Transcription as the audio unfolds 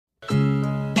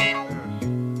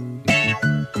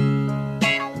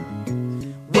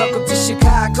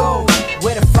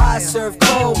serve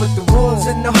cold, but the Wolves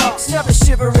and the Hawks never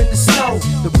shiver in the snow.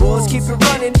 The Bulls keep it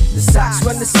running, the Sox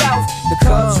run the South, the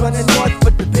Cubs run the North,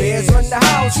 but the Bears run the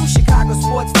house. True Chicago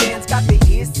sports fans got their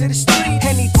ears to the street.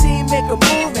 Any team make a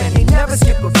move and they never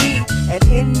skip a beat. And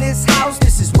in this house,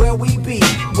 this is where we be.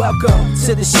 Welcome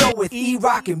to the show with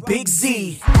E-Rock and Big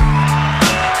Z.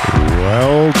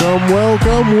 Welcome,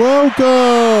 welcome,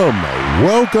 welcome.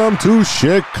 Welcome to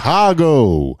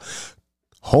Chicago,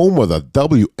 home of the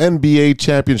WNBA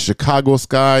champion Chicago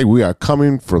Sky. We are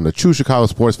coming from the True Chicago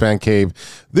Sports Fan Cave.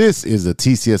 This is the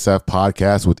TCSF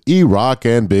podcast with E-Rock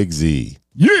and Big Z.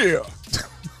 Yeah.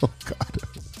 Oh, God.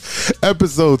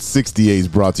 Episode 68 is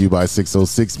brought to you by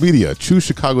 606 Media, True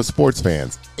Chicago Sports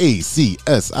Fans,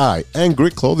 ACSI, and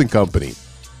Grit Clothing Company.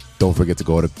 Don't forget to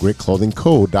go to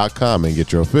gritclothingco.com and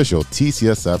get your official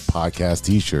TCSF podcast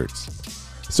t-shirts.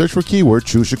 Search for keyword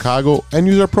True Chicago and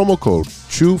use our promo code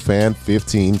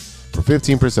TrueFan15 for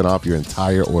 15% off your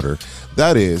entire order.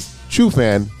 That is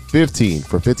TrueFan15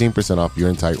 for 15% off your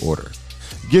entire order.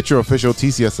 Get your official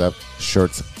TCSF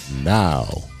shirts now.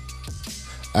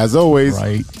 As always,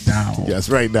 right now. Yes,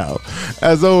 right now.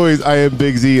 As always, I am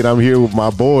Big Z and I'm here with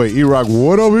my boy E-Rock.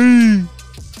 What up, E?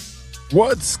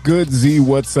 What's good, Z?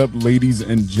 What's up, ladies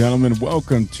and gentlemen?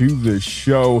 Welcome to the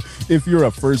show. If you're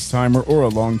a first-timer or a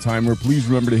long-timer, please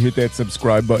remember to hit that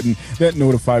subscribe button, that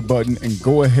notify button, and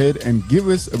go ahead and give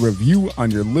us a review on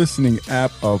your listening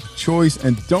app of choice.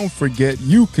 And don't forget,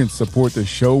 you can support the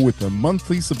show with a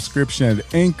monthly subscription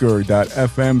at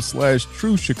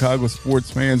anchor.fm/True Chicago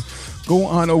Sports Fans. Go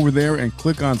on over there and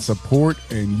click on support,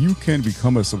 and you can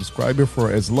become a subscriber for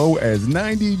as low as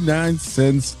 99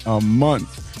 cents a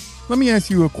month. Let me ask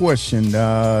you a question.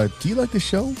 Do you like the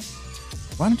show?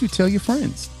 Why don't you tell your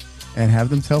friends and have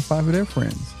them tell 5 of their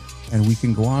friends? And we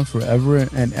can go on forever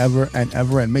and ever and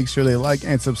ever and make sure they like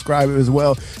and subscribe as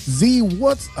well. Z,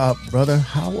 what's up, brother?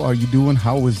 How are you doing?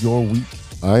 How was your week?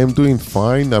 I am doing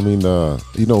fine. I mean,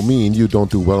 you know, me and you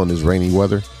don't do well in this rainy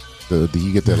weather.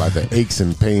 You get the aches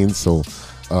and pains. So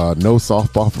no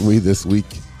softball for me this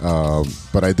week.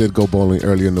 But I did go bowling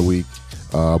earlier in the week.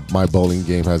 My bowling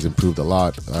game has improved a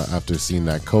lot after seeing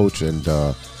that coach, and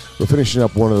we're finishing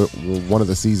up one of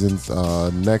the seasons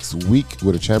next week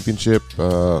with a championship.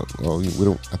 I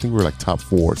think we're like top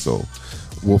 4, so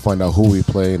we'll find out who we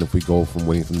play, and if we go from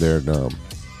winning from there,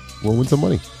 we'll win some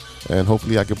money, and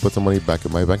hopefully I can put some money back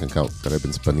in my bank account that I've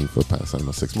been spending for the past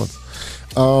 6 months.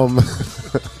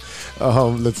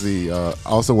 Let's see. I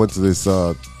also went to this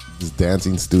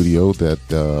dancing studio that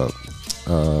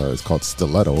is called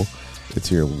Stiletto. It's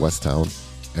here in Westtown,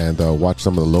 and watch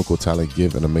some of the local talent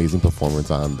give an amazing performance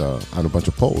on a bunch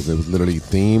of poles. It was literally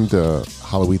themed,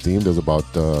 Halloween themed. There was about,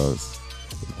 I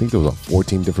think there was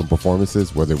 14 different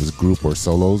performances, whether it was group or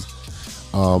solos.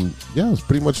 It was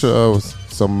pretty much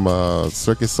some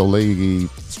Circus Soleil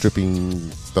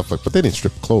stripping stuff, but they didn't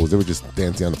strip clothes. They were just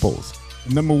dancing on the poles.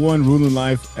 Number one rule in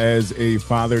life as a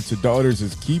father to daughters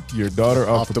is keep your daughter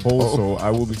off the pole. So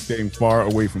I will be staying far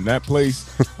away from that place,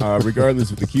 regardless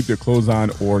if they keep their clothes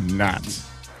on or not.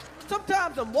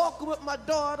 Sometimes I'm walking with my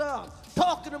daughter, I'm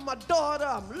talking to my daughter,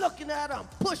 I'm looking at her, I'm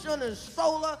pushing her and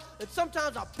stroller, and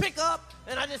sometimes I pick up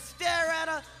and I just stare at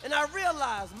her and I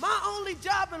realize my only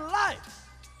job in life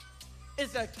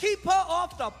is to keep her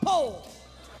off the pole.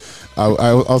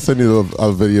 I'll send you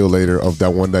a video later of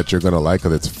that one that you're gonna like,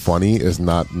 because it's funny. It's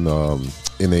not in a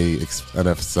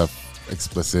NSF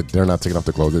explicit. They're not taking off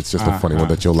the clothes. It's just a funny one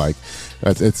that you'll like.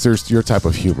 It's your type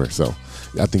of humor, so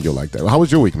I think you'll like that. How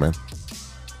was your week, man?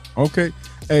 Okay.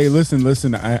 Hey,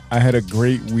 listen. I had a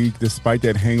great week despite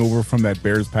that hangover from that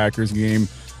Bears-Packers game.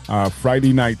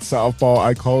 Friday night softball.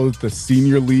 I call it the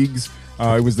senior leagues.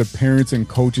 It was the parents and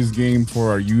coaches game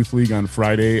for our youth league on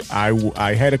Friday.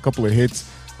 I had a couple of hits.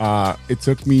 It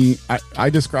took me, I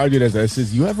described it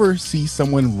as you ever see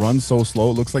someone run so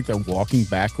slow, it looks like they're walking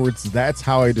backwards? That's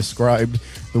how I described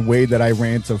the way that I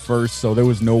ran to first, so there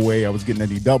was no way I was getting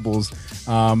any doubles.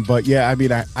 But yeah, I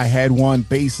mean, I had one,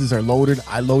 bases are loaded,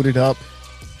 I loaded up,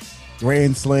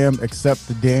 grand slam, except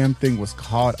the damn thing was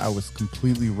caught. I was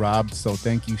completely robbed, so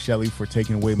thank you, Shelly, for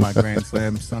taking away my grand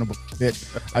slam, son of a bitch.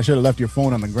 I should have left your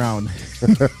phone on the ground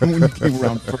when you came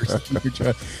around first.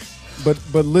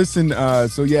 But listen,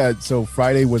 so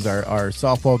Friday was our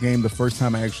softball game, the first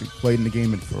time I actually played in the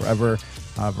game in forever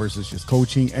versus just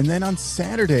coaching. And then on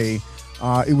Saturday,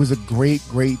 it was a great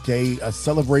day, a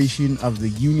celebration of the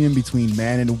union between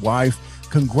man and wife.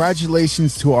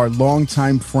 Congratulations to our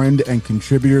longtime friend and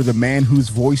contributor, the man whose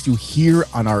voice you hear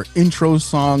on our intro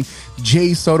song,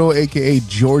 Jay Soto, a.k.a.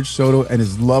 George Soto, and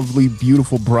his lovely,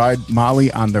 beautiful bride,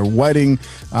 Molly, on their wedding.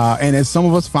 And as some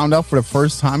of us found out for the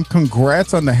first time,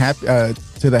 congrats on the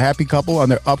to the happy couple on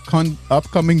their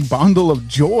upcoming bundle of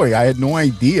joy. I had no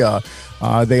idea.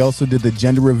 They also did the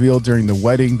gender reveal during the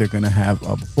wedding. They're going to have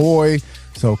a boy.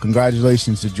 So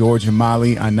congratulations to George and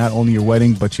Molly on not only your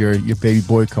wedding, but your baby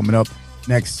boy coming up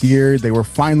next year. They were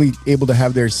finally able to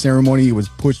have their ceremony. It was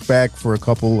pushed back for a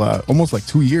couple, almost like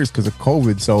 2 years because of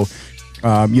COVID. So,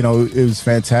 it was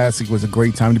fantastic. It was a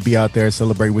great time to be out there,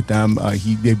 celebrate with them.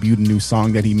 He debuted a new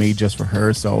song that he made just for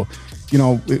her. So,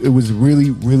 it was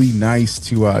really, really nice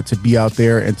to be out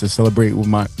there and to celebrate with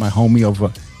my homie of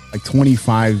like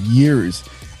 25 years.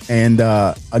 And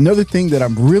another thing that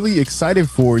I'm really excited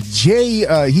for, Jay,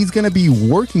 he's going to be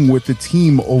working with the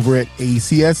team over at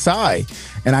ACSI.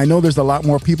 And I know there's a lot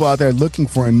more people out there looking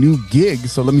for a new gig.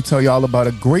 So let me tell you all about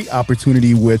a great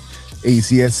opportunity with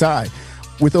ACSI.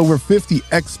 With over 50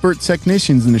 expert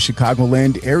technicians in the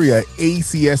Chicagoland area,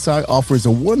 ACSI offers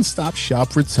a one-stop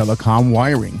shop for telecom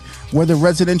wiring, whether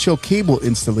residential cable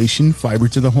installation, fiber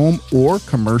to the home, or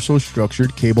commercial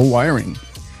structured cable wiring.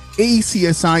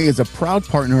 ACSI is a proud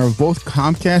partner of both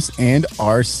Comcast and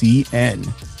RCN.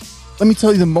 Let me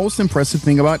tell you the most impressive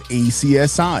thing about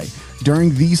ACSI.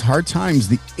 During these hard times,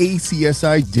 the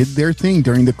ACSI did their thing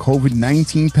during the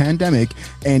COVID-19 pandemic,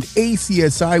 and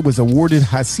ACSI was awarded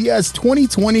Hacia's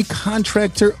 2020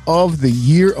 Contractor of the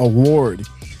Year award.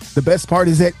 The best part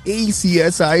is that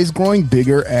ACSI is growing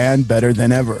bigger and better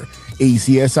than ever.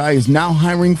 ACSI is now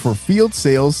hiring for field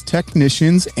sales,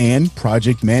 technicians, and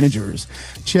project managers.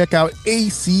 Check out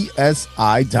ACSI.tech.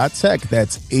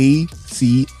 That's ACSI.tech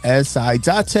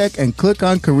and click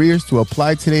on careers to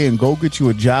apply today and go get you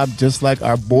a job just like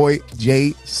our boy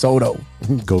Jay Soto.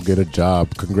 Go get a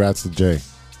job. Congrats to Jay.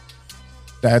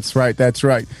 That's right. That's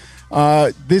right.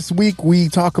 This week, we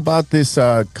talk about this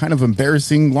kind of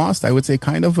embarrassing loss. I would say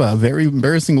kind of a very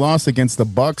embarrassing loss against the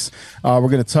Bucs. We're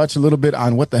going to touch a little bit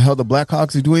on what the hell the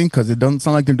Blackhawks are doing because it doesn't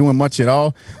sound like they're doing much at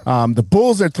all. The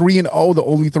Bulls are 3-0, the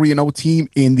only 3-0 team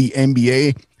in the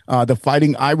NBA. The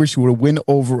Fighting Irish will win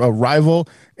over a rival.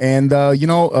 And,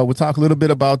 we'll talk a little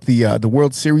bit about the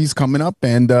World Series coming up.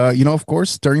 And, of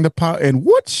course, during the pod. And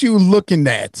what you looking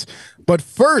at? But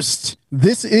first,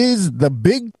 this is the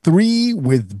Big Three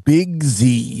with Big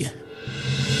Z.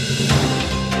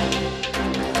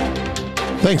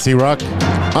 Thanks, E-Rock.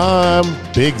 I'm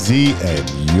Big Z, and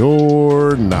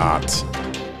you're not.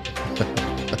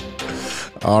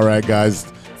 All right, guys.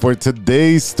 For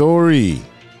today's story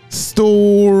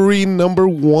number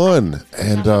one,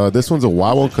 and this one's a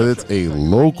wild one because it's a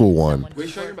local one.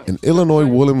 An Illinois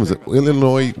woman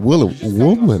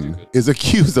is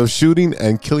accused of shooting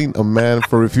and killing a man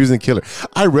for refusing to kill her.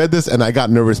 I read this and I got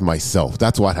nervous myself.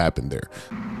 That's what happened there.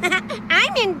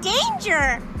 I'm in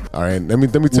danger. All right, let me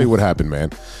tell you what happened, man.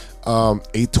 A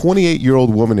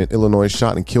 28-year-old woman in Illinois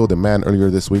shot and killed a man earlier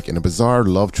this week in a bizarre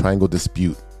love triangle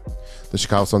dispute. The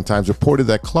Chicago Sun-Times reported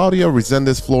that Claudia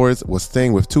Resendez Flores was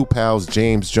staying with two pals,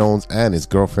 James Jones and his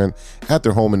girlfriend, at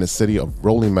their home in the city of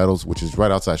Rolling Meadows, which is right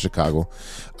outside Chicago,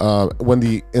 when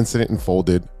the incident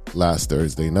unfolded last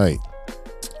Thursday night.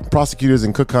 Prosecutors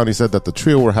in Cook County said that the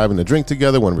trio were having a drink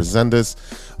together when Resendez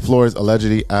Flores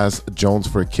allegedly asked Jones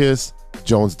for a kiss.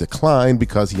 Jones declined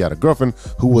because he had a girlfriend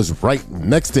who was right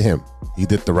next to him. He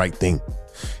did the right thing.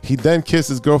 He then kissed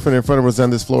his girlfriend in front of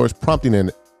Resendez Flores, prompting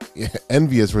an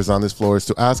envious Resendez Flores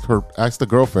to ask the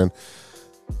girlfriend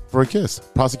for a kiss.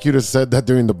 Prosecutors said that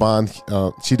during the bond,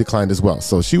 she declined as well.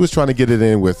 So she was trying to get it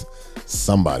in with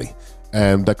somebody,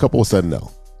 and the couple said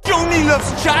no. Joni loves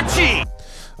Chachi.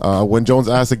 When Jones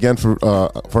asked again for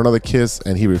another kiss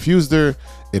and he refused her,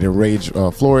 it enraged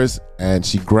Flores, and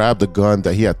she grabbed the gun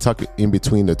that he had tucked in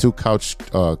between the two couch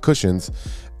cushions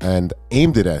and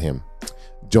aimed it at him.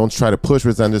 Jones tried to push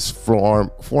Resendez's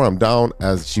forearm down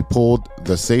as she pulled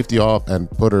the safety off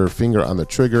and put her finger on the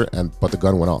trigger, but the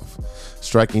gun went off,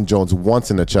 striking Jones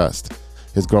once in the chest.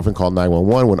 His girlfriend called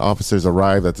 911 when officers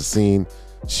arrived at the scene.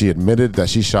 She admitted that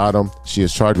she shot him. She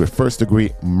is charged with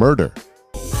first-degree murder.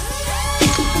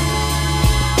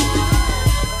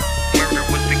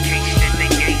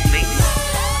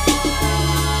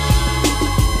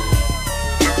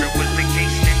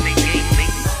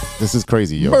 This is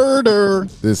crazy, yo. Murder.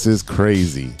 This is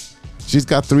crazy. She's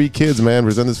got 3 kids, man.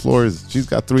 Resendez Flores. She's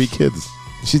got 3 kids.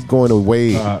 She's going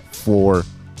away for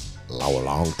a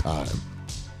long time.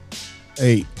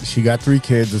 Hey, she got 3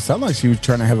 kids. It sounded like she was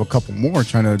trying to have a couple more,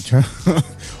 trying to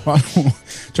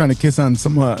kiss on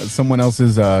someone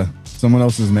else's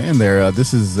man there.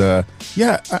 This is I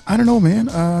don't know, man.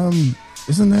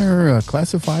 Isn't there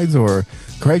classifieds or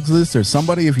Craigslist or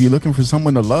somebody? If you're looking for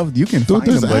someone to love, you can find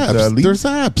them. Apps. But there's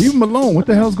apps. Leave them alone. What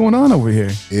the hell's going on over here?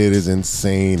 It is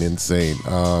insane. That's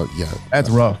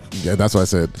rough. Yeah, that's what I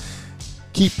said.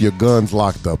 Keep your guns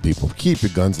locked up, people. Keep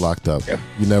your guns locked up. Yeah.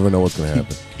 You never know what's going to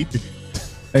happen.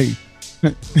 Hey,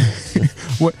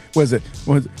 what was it?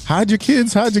 Hide your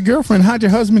kids, hide your girlfriend, hide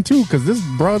your husband too, because this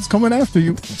broad's coming after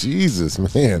you. Jesus,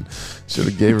 man. Should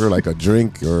have gave her like a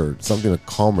drink or something to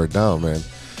calm her down, man.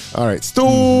 All right,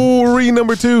 story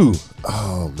number 2.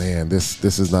 Oh, man, this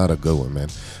is not a good one, man.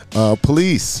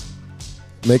 Police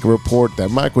make a report that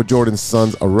Michael Jordan's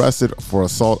son's arrested for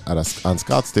assault on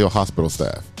Scottsdale hospital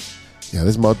staff. Yeah,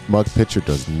 this mug picture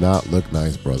does not look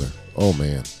nice, brother. Oh,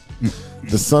 man.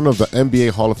 The son of the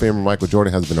NBA Hall of Famer Michael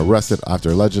Jordan has been arrested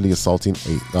after allegedly assaulting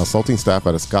staff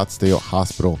at a Scottsdale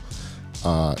hospital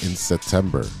in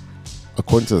September.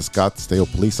 According to the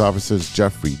Scottsdale police officers,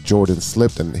 Jeffrey Jordan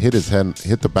slipped and hit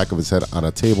the back of his head on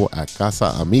a table at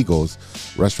Casa Amigos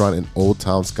restaurant in Old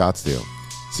Town Scottsdale.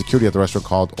 Security at the restaurant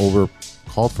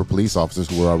called for police officers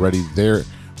who were already there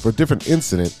for a different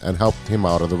incident and helped him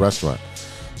out of the restaurant.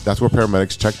 That's where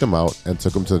paramedics checked him out and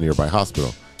took him to the nearby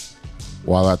hospital.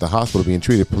 While at the hospital being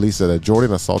treated, police said that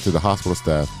Jordan assaulted the hospital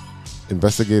staff.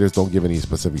 Investigators don't give any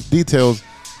specific details,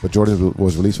 but Jordan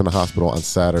was released from the hospital on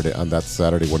that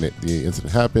Saturday when the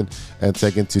incident happened, and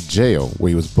taken to jail, where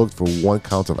he was booked for 1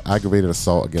 count of aggravated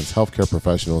assault against healthcare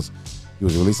professionals. He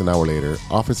was released an hour later.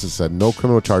 Officers said no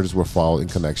criminal charges were filed in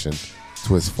connection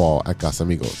to his fall at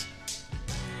Casamigos.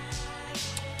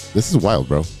 This is wild,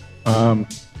 bro.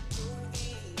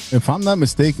 If I'm not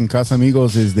mistaken,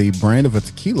 Casamigos is the brand of a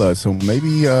tequila. So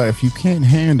maybe if you can't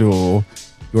handle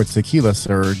your tequila,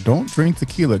 sir, don't drink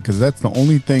tequila, because that's the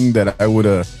only thing that I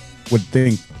would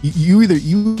think. You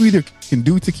either can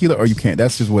do tequila or you can't.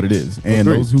 That's just what it is. And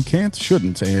those who can't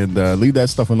shouldn't. And leave that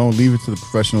stuff alone. Leave it to the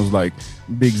professionals like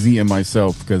Big Z and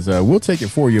myself, because we'll take it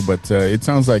for you. But it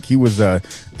sounds like he was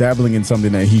dabbling in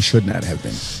something that he should not have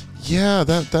been. Yeah,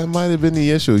 that might have been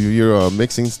the issue. You're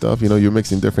mixing stuff. You're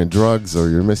mixing different drugs, or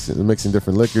you're mixing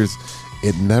different liquors.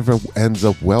 It never ends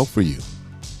up well for you.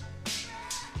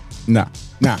 Nah.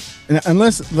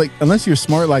 Unless you're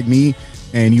smart like me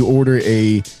and you order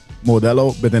a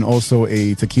Modelo, but then also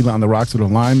a tequila on the rocks with a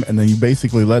lime, and then you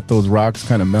basically let those rocks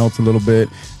kind of melt a little bit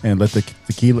and let the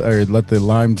tequila or let the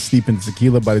lime steep in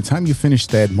tequila. By the time you finish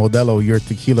that Modelo, your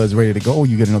tequila is ready to go.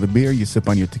 You get another beer, you sip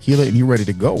on your tequila, and you're ready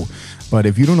to go. But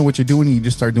if you don't know what you're doing, you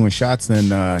just start doing shots,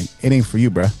 then it ain't for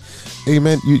you, bruh. Hey,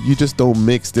 man, you just don't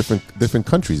mix different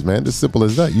countries, man. As simple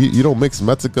as that. You don't mix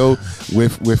Mexico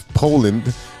with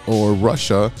Poland or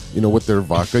Russia, with their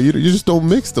vodka. You just don't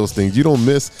mix those things. You don't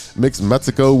mix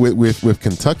Mexico with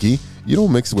Kentucky. You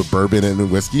don't mix it with bourbon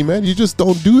and whiskey, man. You just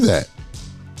don't do that.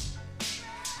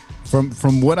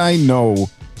 From what I know,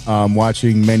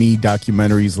 watching many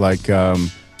documentaries like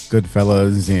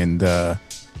Goodfellas and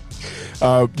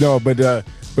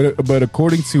but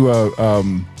according to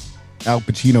Al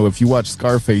Pacino, if you watch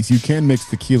Scarface, you can mix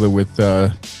tequila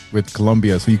with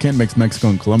Colombia, so you can't mix Mexico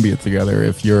and Colombia together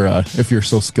if you're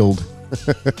so skilled.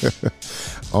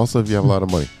 Also, if you have a lot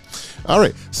of money. All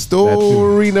right,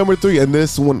 story number 3, and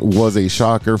this one was a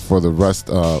shocker for the rest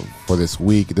for this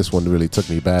week. This one really took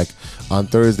me back. On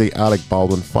Thursday, Alec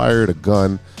Baldwin fired a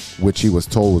gun, which he was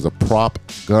told was a prop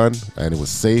gun, and it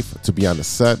was safe to be on the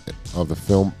set of the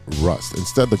film Rust.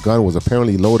 Instead, the gun was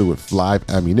apparently loaded with live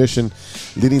ammunition,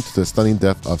 leading to the stunning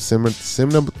death of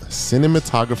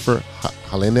cinematographer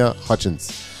Helena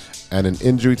Hutchins and an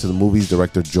injury to the movie's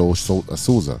director Joe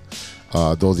Souza.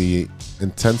 Though the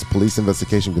intense police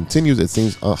investigation continues, it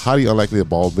seems highly unlikely that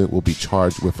Baldwin will be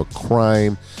charged with a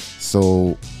crime.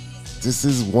 So this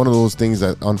is one of those things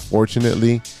that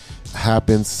unfortunately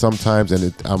happens sometimes,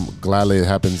 and I'm glad it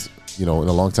happens in a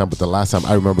long time. But the last time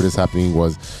I remember this happening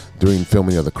was during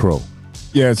filming of The Crow.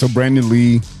 Yeah, so Brandon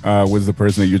Lee was the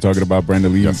person that you're talking about.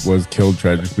 Brandon Lee was killed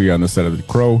tragically on the set of The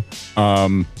Crow.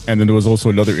 And then there was also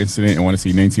another incident, I want to say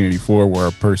 1984, where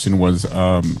a person was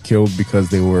killed because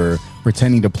they were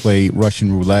pretending to play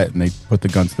Russian roulette, and they put the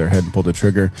gun to their head and pulled the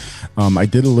trigger. I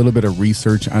did a little bit of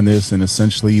research on this, and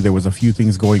essentially there was a few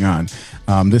things going on.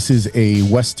 This is a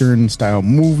Western-style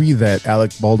movie that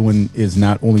Alec Baldwin is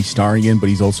not only starring in, but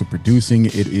he's also producing.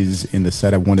 It is in the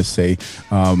set, I want to say,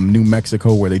 New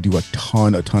Mexico, where they do a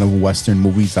ton of Western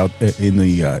movies out in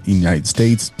the United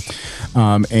States.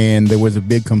 And there was a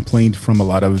big complaint from a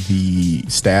lot of the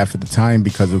staff at the time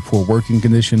because of poor working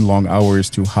condition, long hours,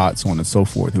 too hot, so on and so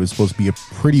forth. It was supposed to be a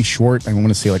pretty short, I want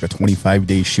to say like a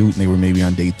 25-day shoot, and they were maybe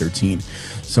on day 13.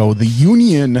 So the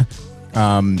union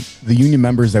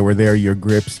members that were there, your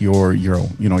grips,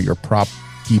 your prop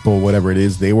people, whatever it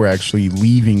is, they were actually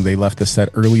leaving. They left the set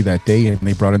early that day, and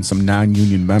they brought in some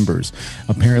non-union members.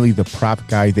 Apparently the prop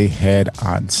guy they had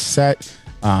on set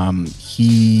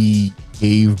He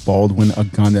gave Baldwin a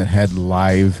gun that had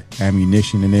live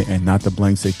ammunition in it and not the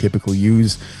blanks they typically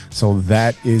use. So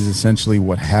that is essentially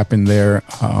what happened there.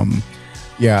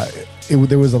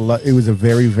 There was a lot. It was a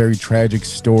very, very tragic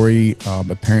story.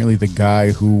 Apparently, the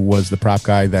guy who was the prop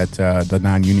guy, that the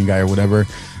non-union guy or whatever,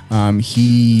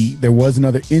 there was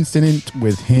another incident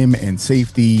with him and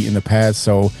safety in the past.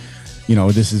 So,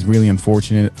 this is really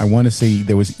unfortunate. I want to say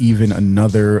there was even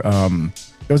another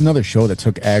show that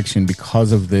took action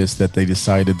because of this, that they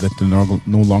decided that they're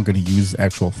no longer to use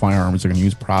actual firearms. They're going to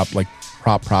use props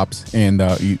and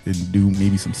do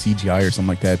maybe some CGI or something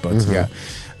like that. But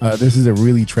this is a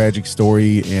really tragic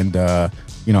story, and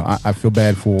I feel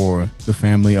bad for the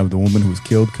family of the woman who was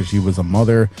killed, because she was a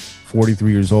mother,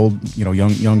 43 years old,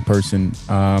 young person.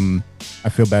 I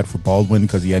feel bad for Baldwin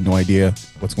because he had no idea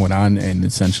what's going on, and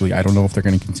essentially I don't know if they're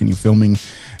going to continue filming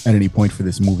at any point for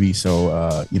this movie.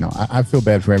 So I feel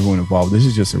bad for everyone involved. This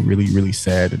is just a really, really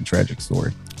sad and tragic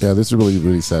story. Yeah, this is really,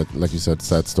 really sad. Like you said,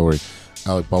 sad story.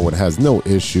 Alec Baldwin has no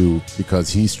issue because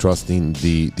he's trusting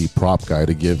the prop guy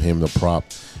to give him the prop,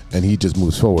 and he just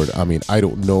moves forward. I mean, I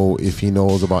don't know if he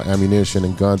knows about ammunition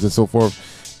and guns and so forth,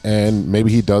 and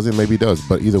maybe he doesn't, maybe he does,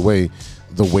 but either way,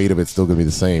 the weight of it's still going to be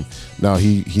the same. Now,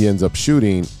 he ends up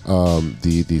shooting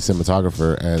the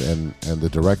cinematographer and the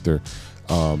director,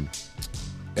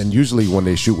 and usually when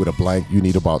they shoot with a blank, you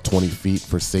need about 20 feet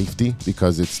for safety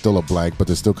because it's still a blank, but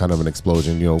there's still kind of an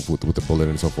explosion, with the bullet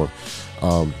and so forth.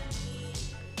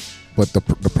 But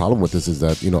the problem with this is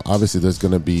that, obviously there's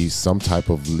going to be some type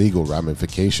of legal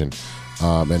ramification.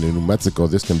 And in New Mexico,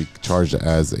 this can be charged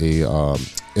as a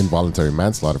involuntary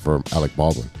manslaughter for Alec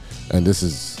Baldwin. And this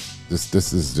is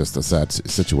just a sad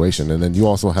situation. And then you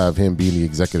also have him being the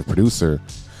executive producer,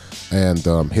 and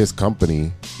his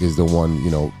company is the one,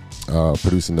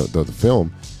 producing the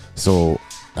film. So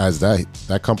as that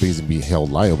company is going to be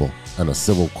held liable in a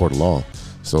civil court of law.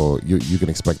 So you can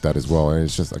expect that as well. And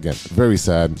it's just, again, very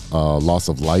sad loss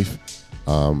of life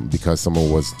because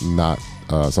someone was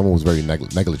very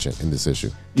negligent in this issue.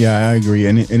 Yeah, I agree.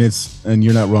 And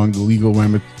you're not wrong. The legal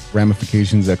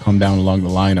ramifications that come down along the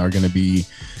line are going to be,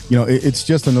 it's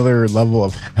just another level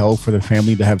of hell for the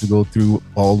family to have to go through.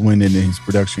 Baldwin and his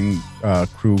production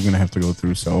crew going to have to go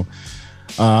through. So,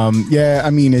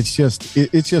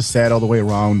 it's just sad all the way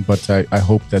around, but I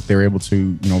hope that they're able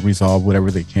to, resolve whatever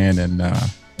they can,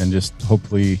 and just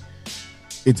hopefully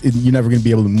you're never going to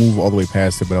be able to move all the way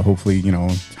past it, but hopefully,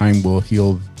 time will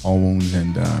heal all wounds,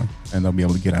 and they'll be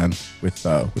able to get on with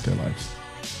their lives.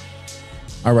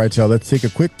 All right, y'all, let's take a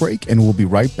quick break, and we'll be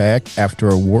right back after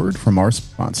a word from our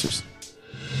sponsors.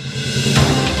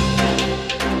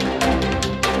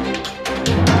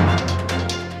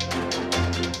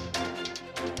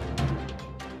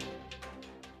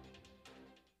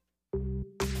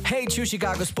 Hey, true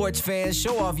Chicago sports fans,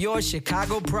 show off your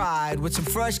Chicago pride with some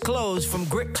fresh clothes from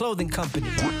Grit Clothing Company.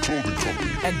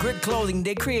 At Grit Clothing,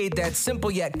 they create that simple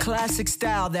yet classic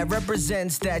style that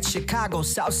represents that Chicago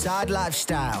Southside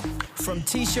lifestyle. From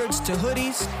t-shirts to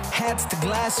hoodies, hats to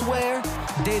glassware,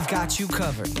 they've got you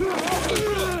covered.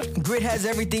 Grit has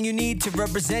everything you need to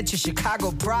represent your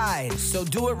Chicago pride, so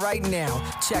do it right now.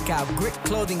 Check out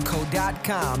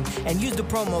gritclothingco.com and use the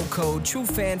promo code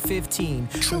TrueFan15.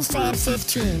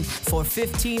 TrueFan15. For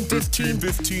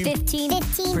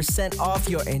 15% off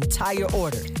your entire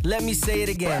order. Let me say it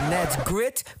again. That's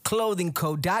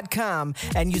gritclothingco.com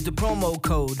and use the promo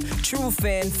code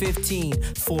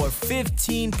TrueFan15 for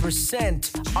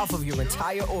 15% off of your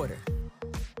entire order.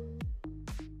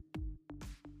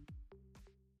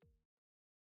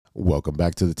 Welcome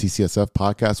back to the TCSF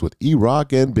podcast with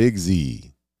E-Rock and Big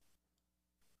Z.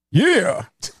 Yeah.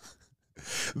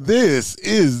 This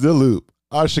is The Loop,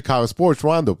 our Chicago sports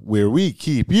roundup where we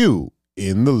keep you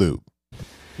in the loop.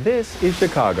 This is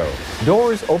Chicago.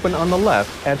 Doors open on the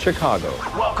left at Chicago.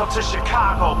 Welcome to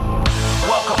Chicago.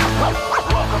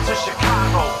 Welcome to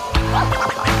Chicago.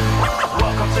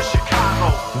 Welcome to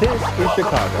Chicago. This is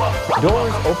Chicago.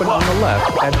 Doors open on the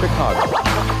left at Chicago.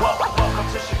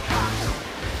 Welcome to Chicago.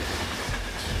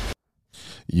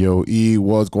 Yo, E,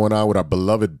 what's going on with our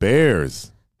beloved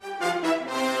Bears?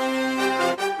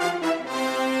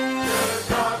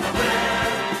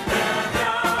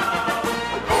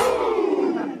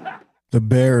 The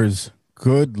Bears,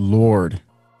 good Lord.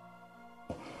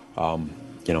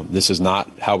 This is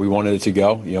not how we wanted it to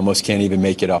go. You almost can't even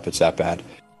make it up. It's that bad.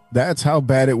 That's how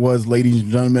bad it was, ladies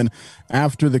and gentlemen.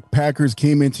 After the Packers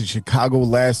came into Chicago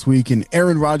last week and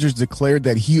Aaron Rodgers declared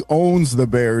that he owns the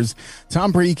Bears,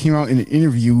 Tom Brady came out in an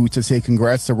interview to say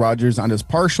congrats to Rodgers on his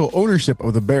partial ownership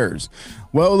of the Bears.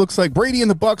 Well, it looks like Brady and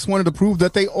the Bucs wanted to prove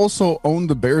that they also own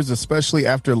the Bears, especially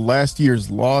after last year's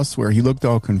loss where he looked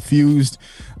all confused.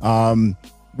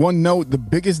 One note, the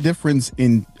biggest difference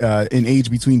in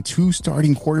age between two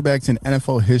starting quarterbacks in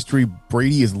NFL history,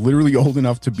 Brady is literally old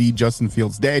enough to be Justin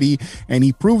Fields' daddy, and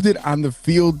he proved it on the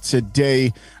field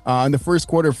today. In the first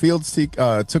quarter, Fields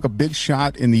took a big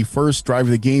shot in the first drive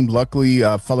of the game. Luckily,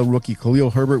 fellow rookie Khalil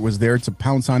Herbert was there to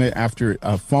pounce on it after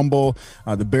a fumble.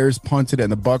 The Bears punted,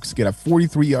 and the Bucs get a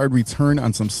 43-yard return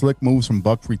on some slick moves from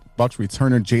Bucs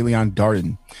returner Jalen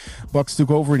Darden. Bucs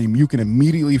took over, and you can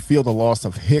immediately feel the loss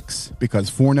of Hicks because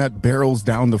Fournette barrels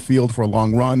down the field for a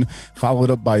long run, followed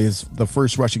up by the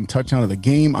first rushing touchdown of the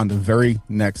game on the very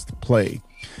next play.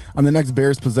 On the next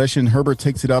Bears possession, Herbert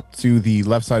takes it up to the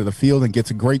left side of the field and gets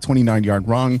a great 29-yard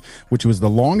run, which was the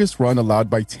longest run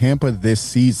allowed by Tampa this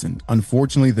season.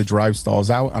 Unfortunately, the drive stalls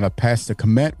out on a pass to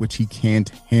Kmet, which he can't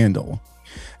handle.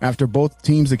 After both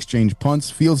teams exchange punts,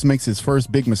 Fields makes his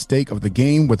first big mistake of the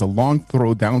game with a long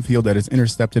throw downfield that is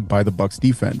intercepted by the Bucs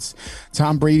defense.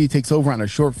 Tom Brady takes over on a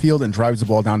short field and drives the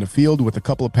ball down the field with a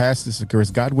couple of passes to Chris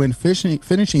Godwin,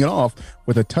 finishing it off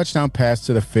with a touchdown pass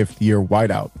to the fifth-year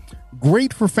wideout.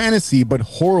 Great for fantasy, but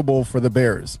horrible for the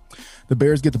Bears. The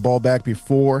Bears get the ball back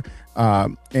before,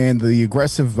 and the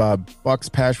aggressive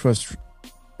Bucs pass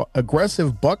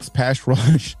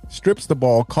rush strips the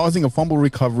ball, causing a fumble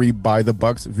recovery by the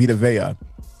Bucs Vita Vea.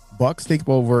 Bucs take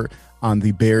over on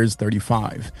the Bears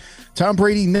 35. Tom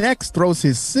Brady next throws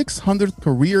his 600th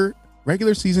career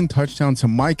regular season touchdown to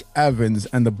Mike Evans,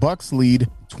 and the Bucs lead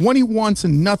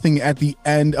 21-0 at the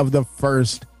end of the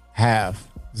first half.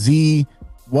 Z,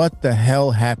 what the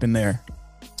hell happened there?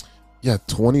 Yeah,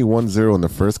 21-0 in the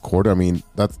first quarter. I mean,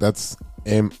 that's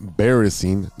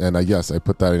embarrassing. And yes, I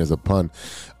put that in as a pun.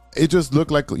 It just looked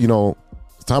like,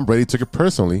 Tom Brady took it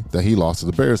personally that he lost to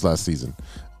the Bears last season.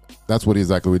 That's what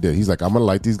exactly he did. He's like, I'm going to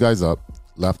light these guys up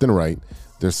left and right.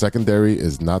 Their secondary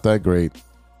is not that great.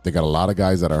 They got a lot of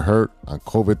guys that are hurt on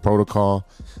COVID protocol.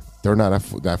 They're not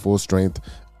at full strength.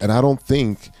 And I don't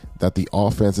think that the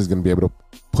offense is going to be able to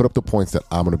put up the points that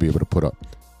I'm going to be able to put up.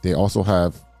 They also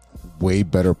have way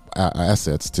better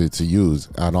assets to use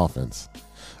on offense.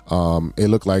 It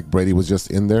looked like Brady was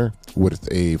just in there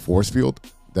with a force field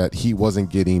that he wasn't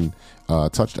getting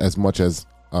touched as much as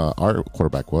our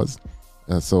quarterback was.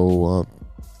 So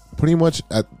pretty much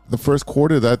at the first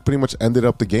quarter, that pretty much ended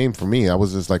up the game for me. I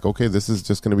was just like, okay, this is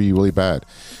just going to be really bad.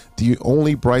 The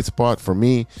only bright spot for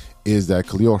me is that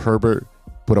Khalil Herbert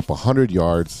put up 100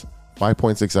 yards,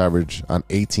 5.6 average on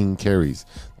 18 carries.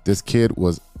 This kid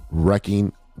was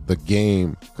wrecking the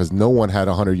game because no one had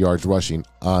 100 yards rushing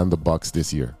on the Bucs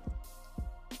this year.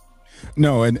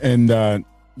 No, and that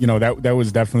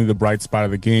was definitely the bright spot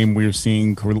of the game. We were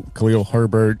seeing Khalil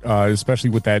Herbert,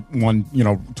 especially with that one,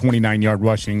 29-yard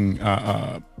rushing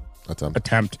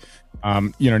attempt.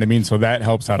 You know what I mean? So that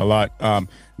helps out a lot.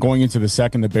 Going into the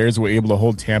second, the Bears were able to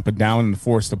hold Tampa down and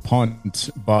force the punt.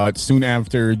 But soon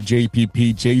after,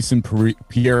 JPP, Jason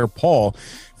Pierre-Paul,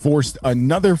 forced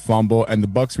another fumble, and the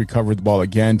Bucs recovered the ball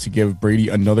again to give Brady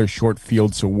another short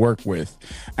field to work with.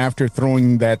 After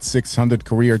throwing that 600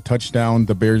 career touchdown,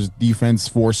 the Bears defense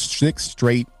forced 6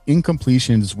 straight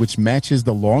incompletions, which matches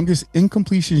the longest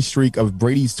incompletion streak of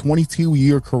Brady's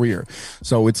 22-year career.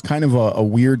 So it's kind of a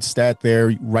weird stat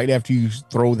there right after you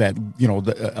throw that,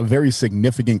 a very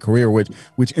significant career,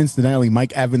 which incidentally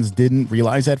Mike Evans didn't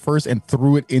realize at first and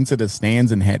threw it into the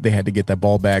stands, and they had to get that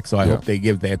ball back. So I hope they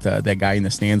give that guy in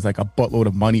the stands like a buttload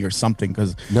of money or something,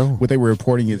 because what they were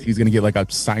reporting is he's going to get like a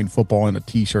signed football and a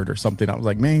T-shirt or something. I was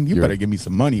like, man, you better give me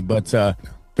some money.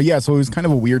 But yeah, so it was kind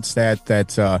of a weird stat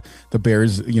that the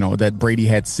Bears, that Brady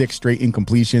had 6 straight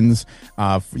incompletions,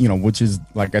 which is,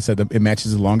 like I said, it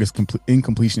matches the longest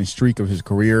incompletion streak of his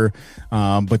career.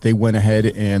 But they went ahead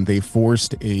and they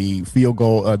forced a field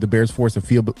goal. The Bears forced a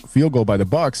field goal by the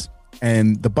Bucs,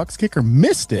 and the Bucs kicker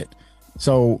missed it.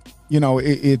 So,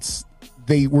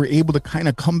 they were able to kind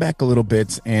of come back a little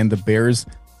bit, and the Bears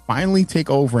finally take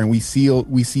over, and we see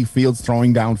Fields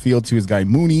throwing downfield to his guy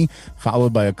Mooney,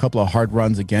 followed by a couple of hard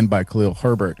runs again by Khalil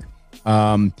Herbert.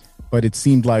 But it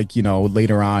seemed like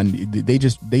later on they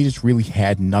just really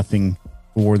had nothing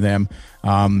for them.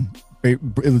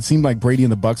 It seemed like Brady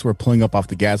and the Bucs were pulling up off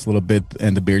the gas a little bit,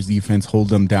 and the Bears defense hold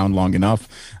them down long enough.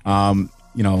 2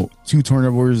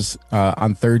 turnovers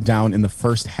on third down in the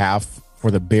first half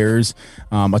for the Bears.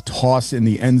 A toss in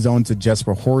the end zone to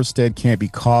Jesper Horsted can't be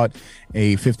caught.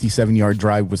 A 57-yard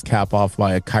drive was capped off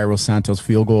by a Cairo Santos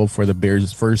field goal for the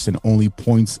Bears' first and only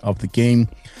points of the game.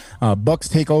 Bucs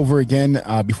take over again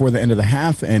before the end of the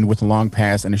half, and with a long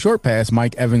pass and a short pass,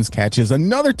 Mike Evans catches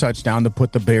another touchdown to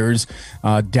put the Bears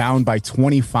down by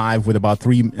 25 with about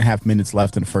 3.5 minutes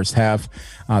left in the first half.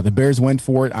 The Bears went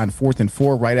for it on 4th and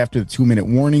 4 right after the 2-minute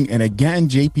warning, and again,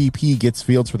 JPP gets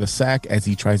Fields for the sack as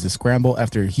he tries to scramble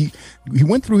after he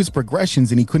went through his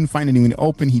progressions and he couldn't find anyone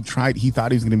open. He thought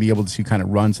he was going to be able to kind of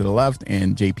run to the left,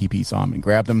 and JPP saw him and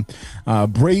grabbed him.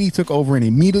 Brady took over and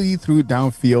immediately threw it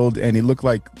downfield, and it looked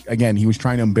like, again, he was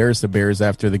trying to embarrass the Bears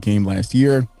after the game last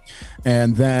year.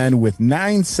 And then with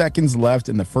 9 seconds left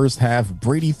in the first half,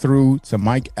 Brady threw to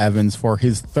Mike Evans for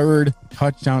his third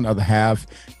touchdown of the half.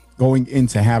 Going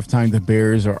into halftime, the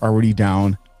Bears are already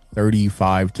down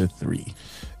 35-3.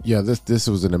 Yeah, this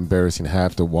was an embarrassing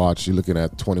half to watch. You're looking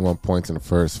at 21 points in the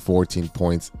first, 14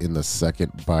 points in the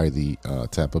second by the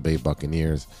Tampa Bay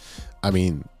Buccaneers. I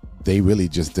mean, they really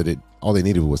just did it. All they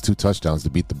needed was 2 touchdowns to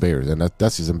beat the Bears, and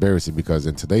that's just embarrassing because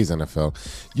in today's NFL,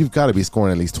 you've got to be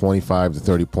scoring at least 25 to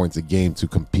 30 points a game to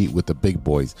compete with the big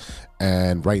boys.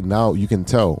 And right now, you can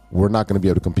tell we're not going to be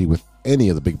able to compete with any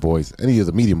of the big boys, any of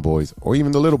the medium boys, or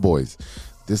even the little boys.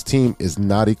 This team is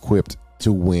not equipped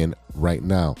to win right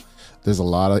now. There's a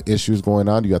lot of issues going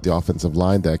on. You got the offensive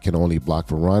line that can only block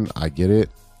for run. I get it.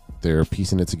 They're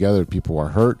piecing it together. People are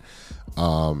hurt.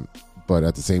 But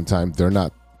at the same time, they're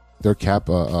not. Their cap,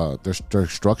 their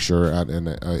structure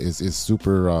is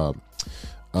super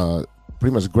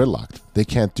pretty much gridlocked. They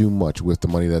can't do much with the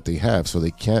money that they have, so they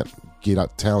can't get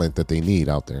out talent that they need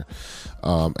out there.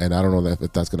 And I don't know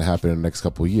if that's going to happen in the next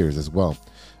couple of years as well.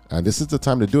 And this is the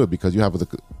time to do it because you have a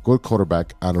good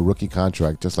quarterback on a rookie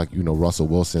contract, just like, Russell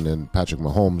Wilson and Patrick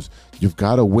Mahomes. You've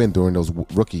got to win during those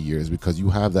rookie years because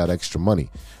you have that extra money.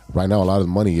 Right now, a lot of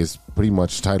the money is pretty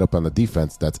much tied up on the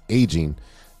defense that's aging.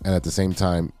 And at the same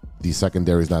time, the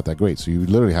secondary is not that great. So you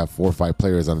literally have 4 or 5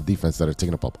 players on the defense that are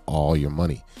taking up all your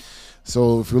money.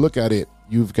 So if you look at it,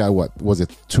 you've got,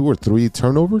 2 or 3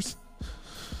 turnovers?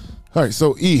 All right,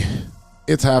 so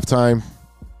it's halftime.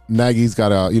 Nagy's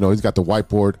got he's got the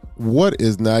whiteboard. What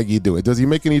is Nagy doing? Does he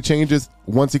make any changes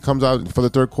once he comes out for the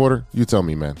third quarter? You tell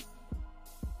me, man.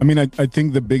 I mean, I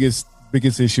think the biggest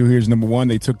issue here is, number one,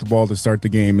 they took the ball to start the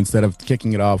game instead of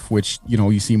kicking it off, which,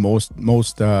 you see most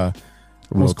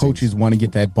coaches want to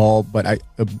get that ball, but I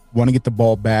want to get the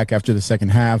ball back after the second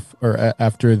half or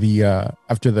after the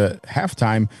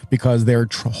halftime because they're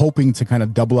hoping to kind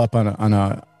of double up on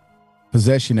a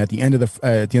possession at the end of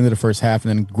the first half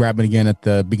and then grab it again at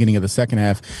the beginning of the second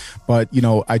half. But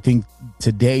I think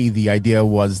today the idea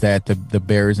was that the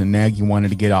Bears and Nagy wanted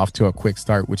to get off to a quick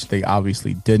start, which they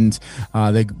obviously didn't.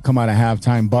 They come out of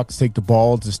halftime. Bucs take the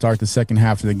ball to start the second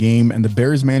half of the game, and the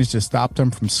Bears managed to stop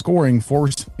them from scoring,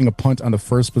 forcing a punt on the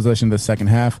first possession of the second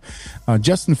half.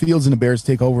 Justin Fields and the Bears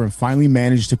take over and finally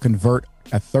managed to convert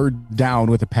a third down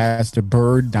with a pass to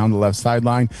Bird down the left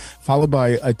sideline, followed by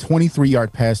a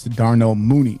 23-yard pass to Darnell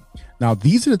Mooney. Now,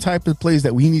 these are the type of plays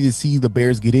that we need to see the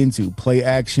Bears get into, play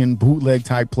action, bootleg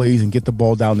type plays, and get the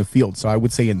ball down the field. So I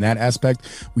would say in that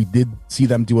aspect, we did see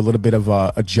them do a little bit of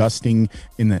adjusting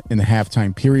in the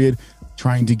halftime period,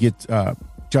 trying to get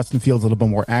Justin Fields a little bit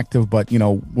more active. But,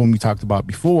 when we talked about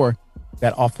before,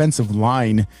 that offensive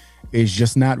line is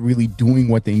just not really doing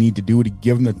what they need to do to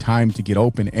give them the time to get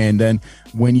open. And then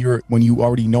when you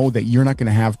already know that you're not going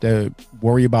to have to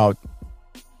worry about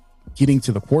getting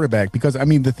to the quarterback, because I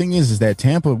mean, the thing is that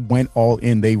Tampa went all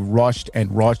in. They rushed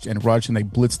and they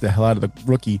blitzed the hell out of the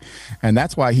rookie. And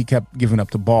that's why he kept giving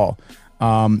up the ball.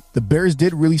 The Bears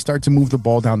did really start to move the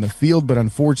ball down the field, but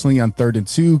unfortunately on 3rd and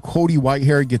 2, Cody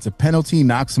Whitehair gets a penalty,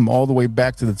 knocks him all the way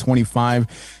back to the 25.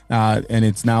 And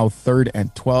it's now 3rd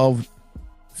and 12.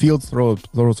 Fields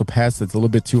throws a pass that's a little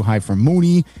bit too high for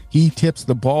Mooney. He tips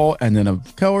the ball, and then,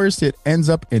 of course, it ends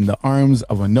up in the arms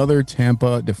of another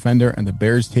Tampa defender, and the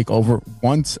Bears take over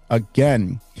once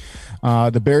again.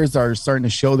 The Bears are starting to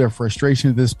show their frustration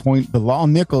at this point. Bilal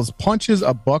Nichols punches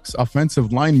a Bucs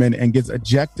offensive lineman and gets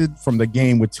ejected from the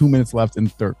game with 2 minutes left in the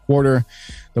third quarter.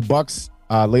 The Bucs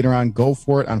later on go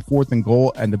for it on 4th and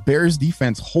goal, and the Bears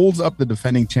defense holds up the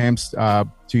defending champs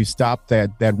to stop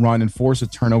that run and force a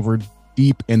turnover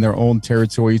deep in their own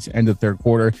territory to end the third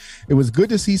quarter. It was good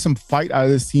to see some fight out of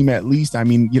this team at least. I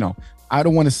mean, I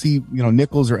don't want to see,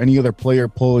 Nichols or any other player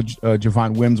pull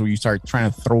Javon Wims where you start trying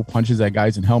to throw punches at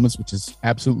guys in helmets, which is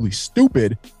absolutely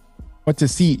stupid. But to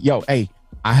see, hey,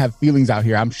 I have feelings out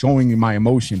here. I'm showing you my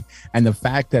emotion. And the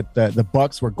fact that the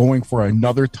Bucs were going for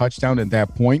another touchdown at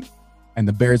that point, and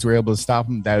the Bears were able to stop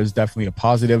them. That is definitely a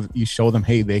positive. You show them,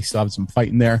 hey, they still have some fight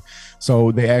in there.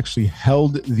 So they actually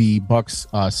held the Bucs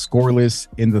scoreless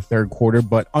in the third quarter,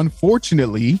 but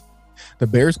unfortunately, the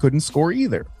Bears couldn't score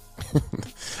either.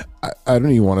 I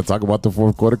don't even want to talk about the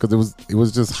fourth quarter because it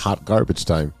was just hot garbage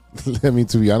time. I mean,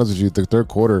 to be honest with you, the third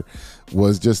quarter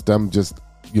was just them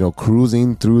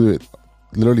cruising through it,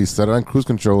 literally set it on cruise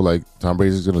control. Like, Tom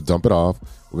Brady's going to dump it off.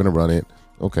 We're going to run it.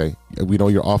 Okay, we know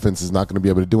your offense is not going to be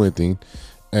able to do anything,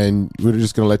 and we're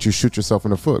just going to let you shoot yourself in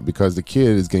the foot because the kid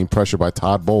is getting pressured by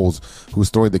Todd Bowles,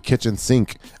 who's throwing the kitchen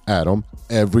sink at him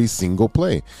every single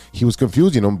play. He was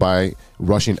confusing him by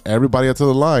rushing everybody up to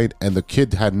the line, and the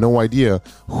kid had no idea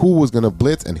who was going to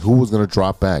blitz and who was going to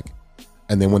drop back.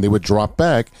 And then when they would drop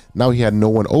back, now he had no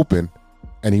one open,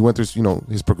 and he went through,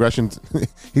 his progression.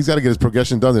 He's got to get his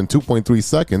progression done in 2.3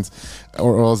 seconds,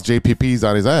 or else JPP's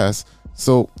on his ass.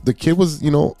 So the kid was,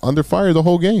 under fire the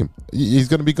whole game. He's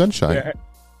going to be gun shy.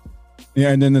 Yeah,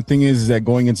 and then the thing is that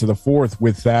going into the fourth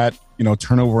with that,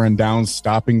 turnover and downs,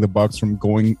 stopping the Bucs from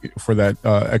going for that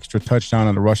extra touchdown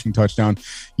and a rushing touchdown,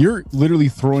 you're literally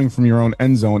throwing from your own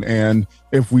end zone. And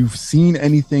if we've seen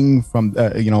anything from,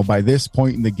 by this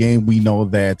point in the game, we know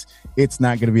that it's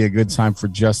not going to be a good time for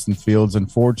Justin Fields.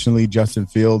 Unfortunately, Justin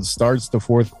Fields starts the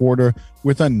fourth quarter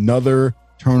with another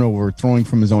turnover, throwing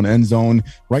from his own end zone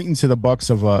right into the arms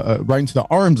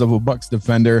of a Bucs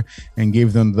defender, and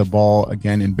gave them the ball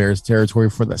again in Bears territory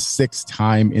for the sixth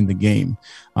time in the game.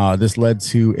 This led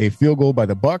to a field goal by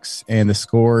the Bucs, and the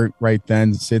score right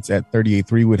then sits at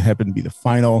 38-3, would happen to be the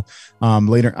final.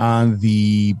 Later on,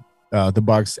 the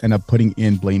Bucs end up putting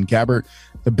in Blaine Gabbert.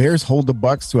 The Bears hold the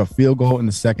Bucs to a field goal in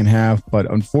the second half, but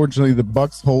unfortunately, the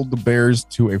Bucs hold the Bears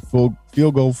to a full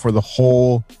field goal for the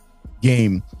whole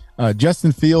game.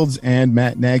 Justin Fields and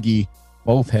Matt Nagy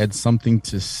both had something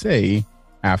to say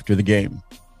after the game.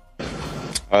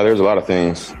 There's a lot of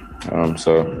things.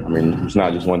 It's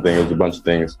not just one thing. It was a bunch of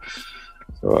things.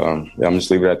 So, I'm just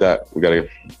leave it at that. We got to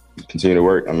continue to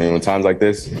work. When times like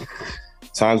this,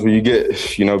 times where you get,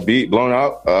 beat, blown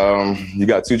out, you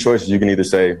got two choices. You can either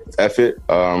say, F it,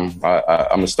 I'm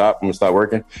going to stop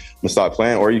working, I'm going to stop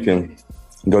playing, or you can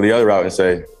go the other route and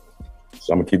say,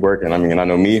 so I'm gonna keep working. I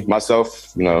know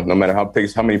myself, no matter how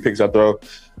many picks I throw,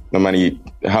 no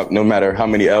matter how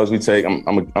many L's we take, I'm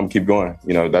gonna keep going.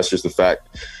 That's just a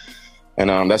fact.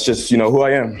 And that's just, who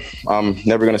I am. I'm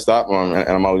never gonna stop, and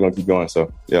I'm always gonna keep going.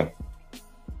 So, yeah.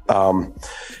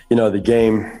 The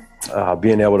game,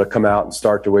 being able to come out and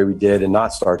start the way we did and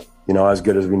not start, as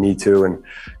good as we need to, and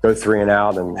go 3 and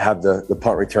out and have the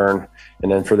punt return,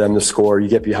 and then for them to score, you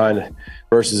get behind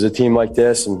versus a team like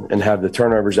this and have the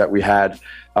turnovers that we had,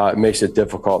 it makes it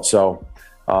difficult. So,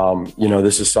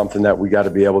 this is something that we got to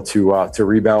be able to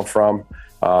rebound from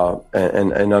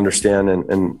and understand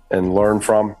and learn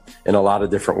from in a lot of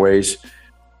different ways.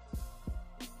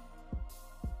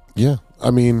 Yeah,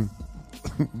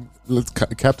 let's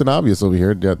Captain Obvious over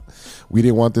here that we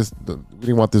didn't want this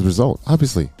result.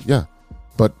 Obviously, yeah,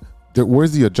 but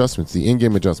where's the adjustments, the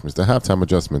in-game adjustments, the halftime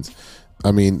adjustments?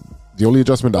 The only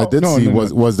adjustment I did see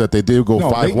was that they did go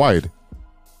 5 wide.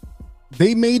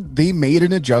 They made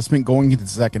an adjustment going into the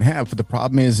second half, but the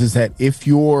problem is that if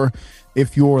your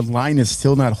line is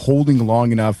still not holding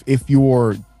long enough, if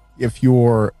your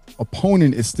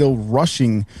opponent is still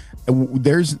rushing,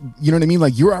 there's,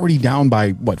 like, you're already down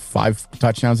by 5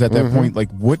 touchdowns at that point.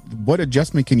 Like, what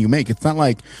adjustment can you make? It's not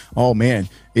like, oh man,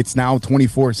 it's now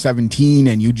 24-17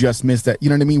 and you just missed that.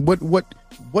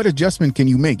 What adjustment can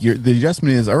you make? The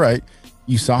adjustment is, all right,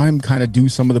 you saw him kind of do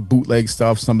some of the bootleg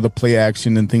stuff, some of the play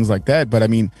action and things like that. But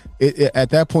at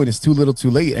that point, it's too little too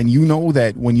late. And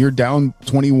that when you're down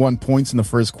 21 points in the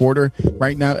first quarter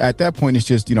right now, at that point, it's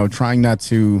just, trying not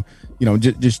to,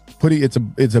 just put it,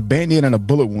 it's a Band-Aid on a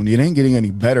bullet wound. It ain't getting any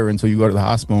better until you go to the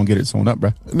hospital and get it sewn up,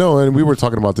 bro. No, and we were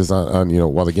talking about this on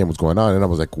while the game was going on, and I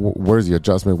was like, where's the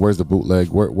adjustment? Where's the bootleg?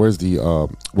 Where's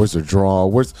the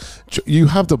draw? You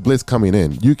have the blitz coming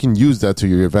in. You can use that to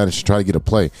your advantage to try to get a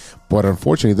play. But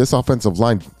unfortunately, this offensive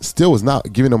line still is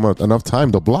not giving them enough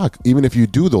time to block, even if you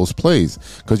do those plays,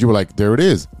 because you were like, there it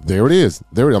is.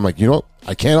 I'm like,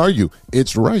 I can't argue.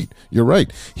 It's right. You're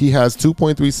right. He has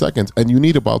 2.3 seconds, and you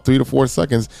need about 3 to 4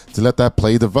 seconds to let that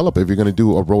play develop if you're going to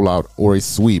do a rollout or a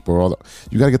sweep or all that.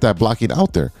 You got to get that blocking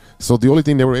out there. So the only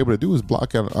thing they were able to do is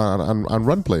block on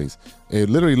run plays. It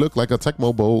literally looked like a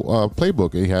Tecmo Bowl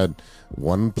playbook. He had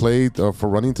one play for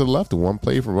running to the left and one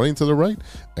play for running to the right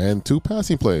and 2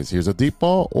 passing plays. Here's a deep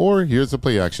ball or here's a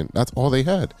play action. That's all they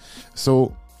had.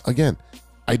 So, again,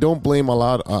 I don't blame a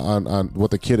lot on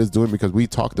what the kid is doing because we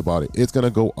talked about it. It's going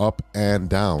to go up and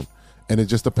down, and it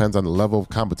just depends on the level of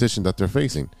competition that they're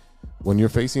facing. When you're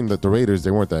facing the Raiders, they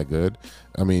weren't that good.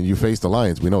 I mean, you faced the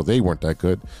Lions. We know they weren't that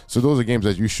good. So those are games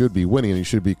that you should be winning and you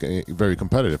should be very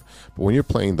competitive. But when you're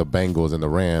playing the Bengals and the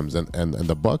Rams and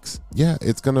the Bucs, yeah,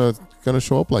 it's gonna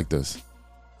show up like this.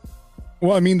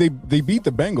 Well, I mean, they beat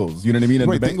the Bengals, you know what I mean? And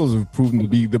right, the Bengals have proven to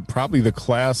be probably the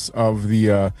class of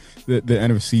the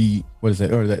NFC, what is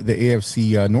it, or the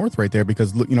AFC North right there,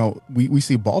 because, you know, we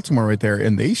see Baltimore right there,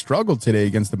 and they struggled today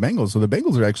against the Bengals. So the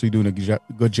Bengals are actually doing a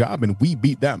good job, and we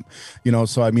beat them, you know?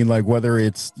 So, I mean, like, whether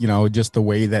it's, you know, just the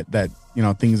way that you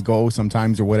know, things go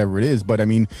sometimes or whatever it is. But I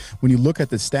mean, when you look at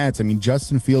the stats, I mean,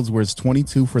 Justin Fields was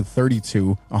 22 for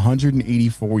 32,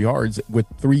 184 yards with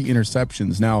 3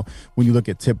 interceptions. Now, when you look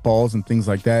at tip balls and things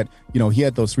like that, you know, he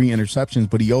had those 3 interceptions,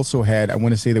 but he also had, I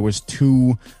want to say there was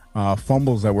 2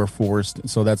 fumbles that were forced.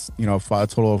 So that's, you know, a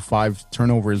total of 5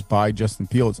 turnovers by Justin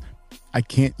Fields.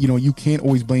 You can't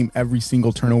always blame every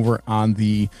single turnover on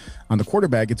the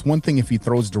quarterback. It's one thing if he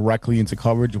throws directly into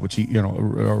coverage, which he, you know,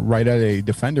 right at a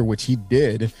defender, which he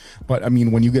did. But I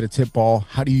mean, when you get a tip ball,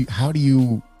 how do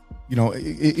you you know,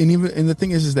 and the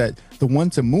thing is that the one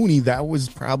to Mooney, that was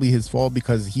probably his fault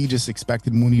because he just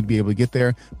expected Mooney to be able to get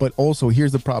there. But also,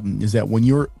 here's the problem, is that when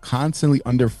you're constantly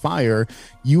under fire,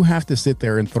 you have to sit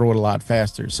there and throw it a lot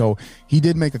faster. So he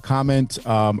did make a comment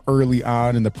early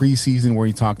on in the preseason where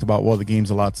he talked about, well, the game's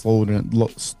a lot slower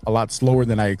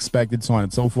than I expected, so on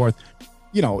and so forth.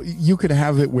 You know, you could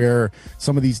have it where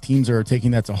some of these teams are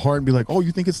taking that to heart and be like, oh,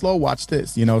 you think it's slow? Watch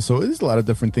this, you know? So there's a lot of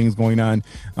different things going on.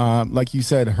 Like you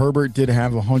said, Herbert did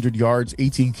have 100 yards,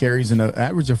 18 carries, and an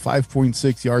average of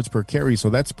 5.6 yards per carry. So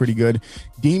that's pretty good.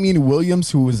 Damian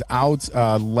Williams, who was out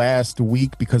last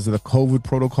week because of the COVID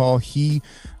protocol, he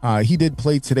did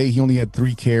play today. He only had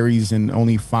 3 carries and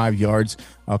only 5 yards.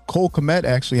 Cole Kmet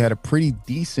actually had a pretty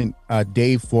decent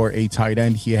day for a tight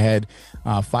end. He had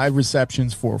 5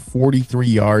 receptions for 43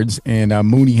 yards, and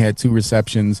Mooney had 2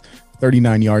 receptions,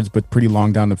 39 yards, but pretty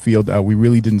long down the field. We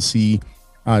really didn't see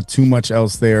too much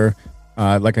else there.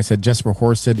 Like I said, Jesper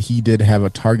Horsted, he did have a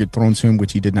target thrown to him,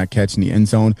 which he did not catch in the end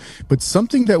zone. But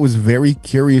something that was very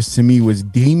curious to me was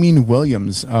Damian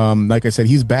Williams. Like I said,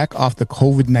 he's back off the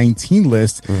COVID-19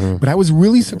 list, but I was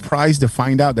really surprised to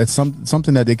find out that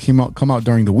something that they come out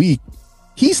during the week.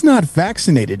 He's not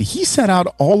vaccinated. He sat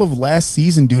out all of last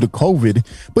season due to COVID,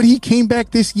 but he came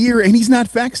back this year and he's not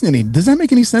vaccinated. Does that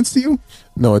make any sense to you?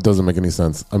 No, it doesn't make any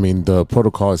sense. I mean, the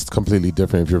protocol is completely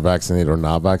different if you're vaccinated or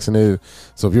not vaccinated.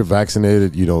 So if you're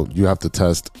vaccinated, you know, you have to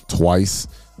test twice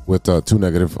with 2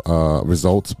 negative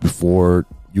results before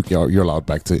you're allowed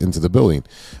back into the building,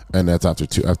 and that's after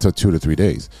 2 to 3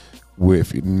 days.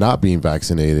 With not being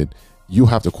vaccinated, you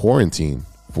have to quarantine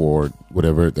for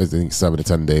whatever, I think 7 to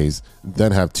 10 days,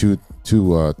 then have two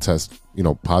tests, you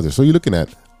know, positive. So you're looking at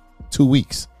 2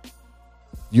 weeks.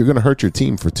 You're going to hurt your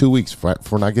team for 2 weeks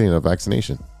for not getting a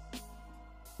vaccination.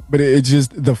 But it's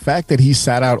just the fact that he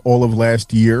sat out all of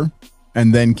last year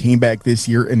and then came back this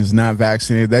year and is not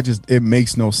vaccinated, it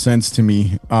makes no sense to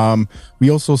me.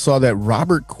 We also saw that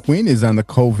Robert Quinn is on the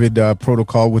COVID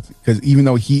protocol because even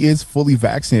though he is fully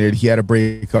vaccinated, he had a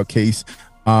breakout case.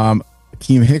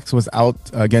 Akeem Hicks was out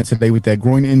again today with that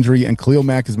groin injury, and Khalil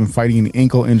Mack has been fighting an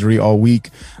ankle injury all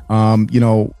week. You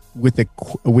know, with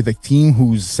a team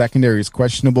whose secondary is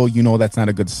questionable, you know that's not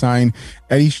a good sign.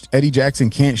 Eddie Jackson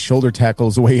can't shoulder tackle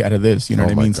his way out of this. You know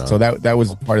what I mean? God. So that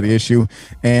was part of the issue.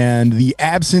 And the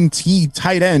absentee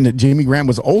tight end Jamie Graham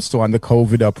was also on the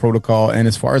COVID protocol, and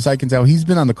as far as I can tell, he's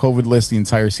been on the COVID list the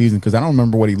entire season because I don't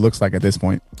remember what he looks like at this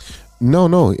point.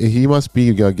 No, he must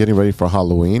be getting ready for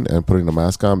Halloween and putting the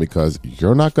mask on because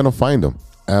you're not going to find him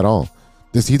at all.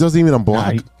 He doesn't even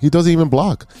block. He doesn't even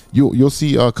block. You'll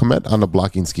see Kmet on the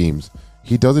blocking schemes.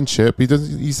 He doesn't chip.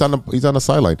 He's on the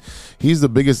sideline. He's the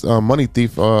biggest money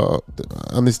thief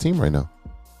on this team right now.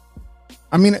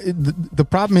 I mean, the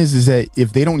problem is that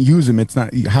if they don't use him, it's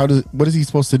not what is he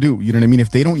supposed to do? You know what I mean?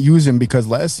 If they don't use him, because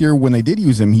last year when they did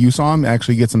use him, you saw him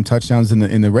actually get some touchdowns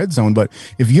in the red zone. But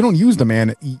if you don't use the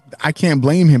man, I can't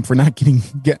blame him for not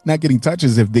getting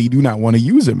touches if they do not want to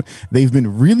use him. They've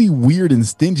been really weird and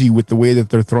stingy with the way that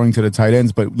they're throwing to the tight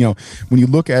ends. But you know, when you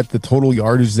look at the total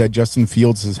yardage that Justin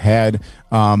Fields has had,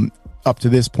 up to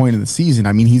this point in the season,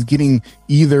 I mean, he's getting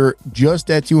either just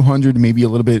at 200, maybe a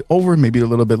little bit over, maybe a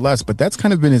little bit less, but that's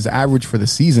kind of been his average for the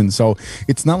season. So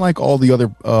it's not like all the other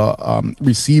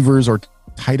receivers or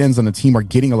tight ends on the team are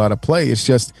getting a lot of play. It's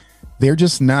just they're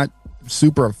just not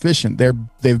super efficient.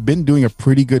 They've been doing a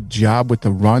pretty good job with the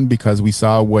run because we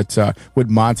saw what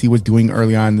Monty was doing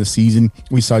early on in the season.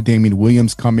 We saw Damian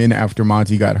Williams come in after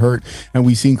Monty got hurt, and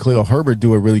we've seen Khalil Herbert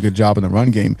do a really good job in the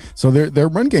run game. So their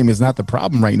run game is not the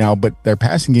problem right now, but their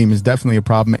passing game is definitely a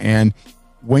problem. And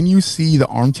when you see the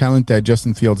arm talent that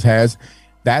Justin Fields has,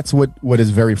 that's what is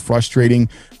very frustrating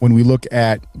when we look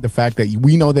at the fact that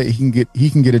we know that he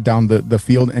can get it down the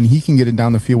field, and he can get it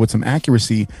down the field with some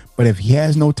accuracy. But if he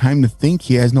has no time to think,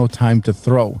 he has no time to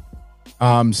throw.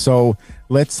 So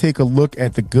let's take a look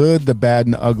at the good, the bad,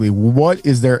 and the ugly. What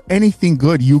is there anything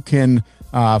good you can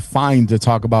find to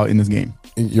talk about in this game?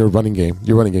 Your running game.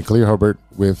 Khalil Herbert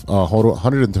with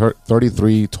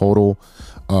 133 total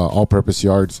all-purpose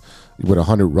yards, with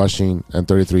 100 rushing and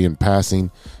 33 in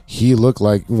passing. He looked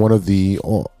like one of the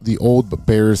old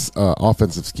Bears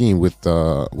offensive scheme with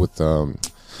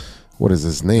what is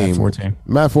his name?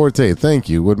 Matt Forte. Thank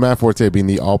you. With Matt Forte being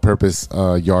the all-purpose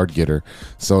yard getter.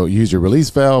 So use your release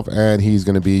valve, and he's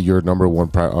going to be your number one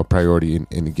priority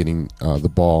in getting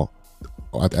the ball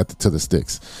to the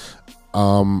sticks.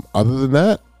 Other than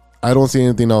that, I don't see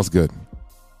anything else good.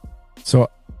 So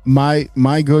my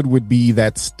good would be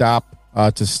that stop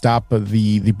to stop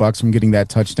the Bucs from getting that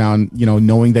touchdown.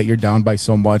 Knowing that you're down by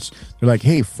so much, they're like,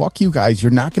 hey, fuck you guys,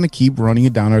 you're not going to keep running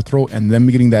it down our throat, and them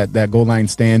getting that goal line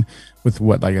stand with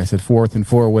what, like I said, 4th and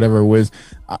 4 or whatever it was.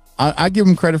 I give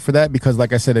them credit for that, because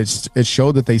like I said, it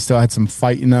showed that they still had some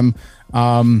fight in them.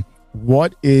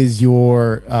 What is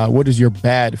your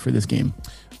bad for this game?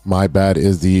 My bad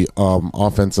is the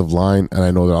offensive line, and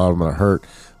I know they're all going to hurt,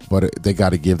 but they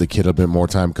got to give the kid a bit more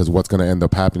time, because what's going to end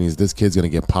up happening is this kid's going to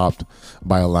get popped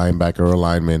by a linebacker or a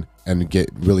lineman and get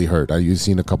really hurt. You've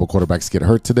seen a couple quarterbacks get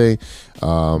hurt today,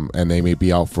 and they may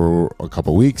be out for a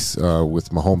couple weeks, with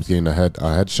Mahomes getting a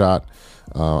headshot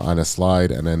on a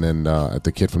slide, and then at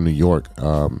the kid from New York,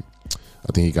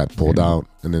 I think he got pulled out,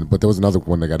 but there was another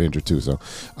one that got injured too. So,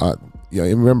 yeah,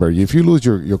 and remember, if you lose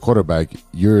your quarterback,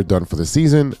 you're done for the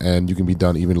season, and you can be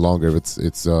done even longer if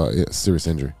it's a serious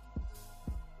injury.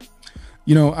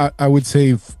 I would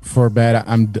say for bad,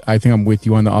 I think I'm with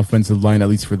you on the offensive line, at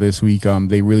least for this week.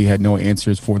 They really had no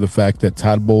answers for the fact that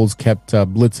Todd Bowles kept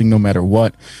blitzing no matter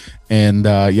what, and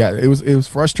it was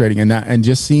frustrating, and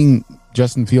just seeing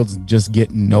Justin Fields just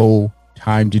get no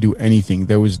time to do anything.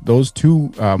 There was those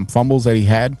two fumbles that he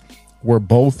had were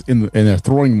both in a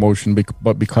throwing motion,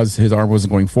 but because his arm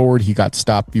wasn't going forward, he got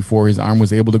stopped before his arm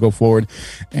was able to go forward,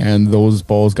 and those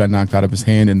balls got knocked out of his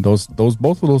hand, and both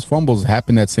of those fumbles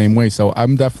happened that same way. So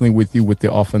I'm definitely with you with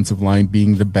the offensive line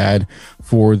being the bad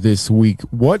for this week.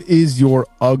 What is your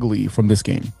ugly from this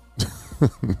game?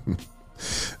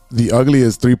 The ugly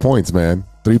is 3 points, man.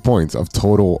 3 points of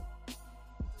total.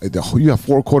 You have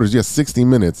 4 quarters. You have 60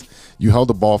 minutes. You held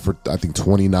the ball for, I think,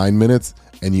 29 minutes,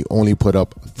 and you only put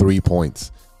up 3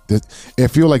 points. I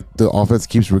feel like the offense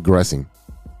keeps regressing.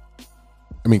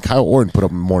 I mean, Kyle Orton put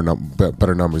up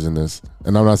better numbers in this.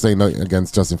 And I'm not saying nothing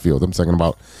against Justin Fields. I'm talking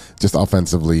about just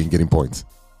offensively and getting points.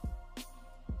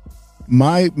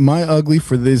 My ugly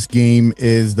for this game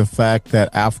is the fact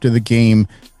that after the game,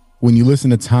 when you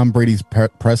listen to Tom Brady's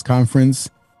press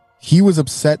conference, he was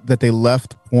upset that they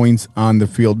left points on the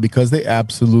field, because they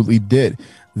absolutely did.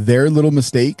 Their little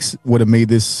mistakes would have made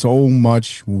this so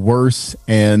much worse.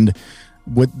 And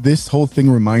what this whole thing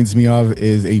reminds me of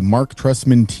is a Mark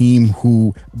Trestman team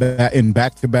who in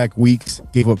back-to-back weeks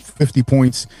gave up 50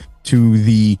 points to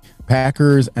the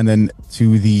Packers and then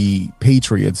to the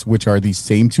Patriots, which are the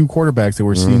same two quarterbacks that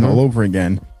we're seeing all over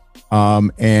again.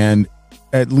 And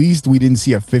at least we didn't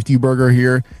see a 50 burger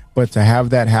here. But to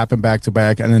have that happen back to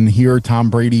back, and then hear Tom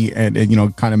Brady and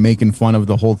kind of making fun of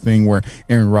the whole thing where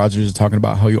Aaron Rodgers is talking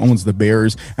about how he owns the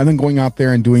Bears, and then going out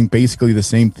there and doing basically the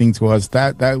same thing to us,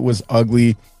 that was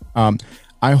ugly.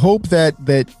 I hope that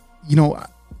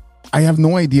I have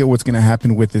no idea what's going to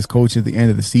happen with this coach at the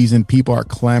end of the season. People are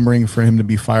clamoring for him to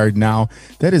be fired now.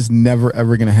 That is never,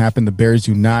 ever going to happen. The Bears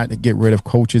do not get rid of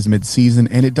coaches mid-season,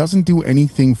 and it doesn't do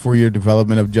anything for your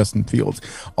development of Justin Fields.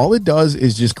 All it does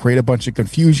is just create a bunch of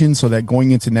confusion so that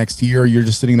going into next year, you're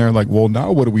just sitting there like, well,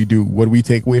 now what do we do? What do we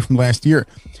take away from last year?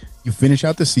 You finish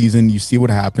out the season, you see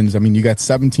what happens. I mean, you got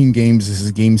 17 games. This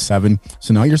is game 7.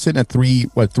 So now you're sitting at 3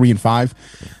 and 5.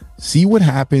 See what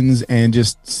happens and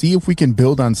just see if we can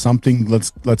build on something.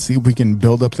 Let's see if we can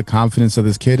build up the confidence of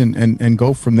this kid and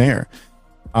go from there.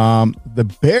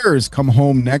 The Bears come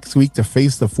home next week to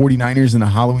face the 49ers in a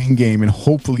Halloween game, and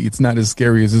hopefully it's not as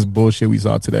scary as this bullshit we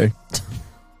saw today.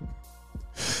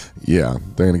 Yeah,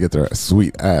 they're going to get their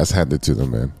sweet ass handed to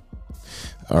them, man.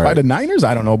 All right. By the Niners?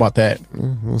 I don't know about that.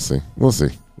 We'll see. Well,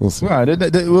 let's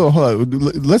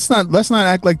not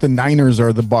act like the Niners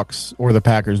are the Bucs or the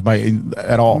Packers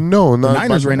at all. No, the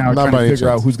Niners right now are trying to figure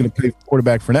out who's going to play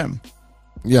quarterback for them.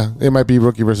 Yeah, it might be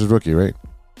rookie versus rookie, right?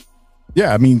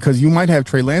 Yeah, I mean, because you might have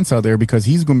Trey Lance out there because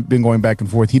he's been going back and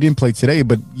forth. He didn't play today,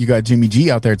 but you got Jimmy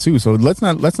G out there too. So let's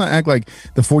not act like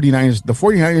the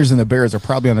 49ers and the Bears are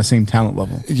probably on the same talent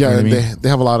level. Yeah, you know what I mean? they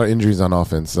have a lot of injuries on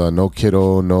offense. No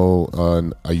Kittle, no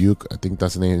Ayuk. I think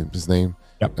that's his name.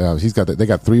 Yep. They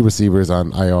got 3 receivers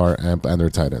on IR and their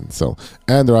tight end. So,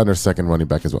 and they're on their second running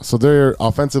back as well. So they're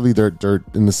offensively they're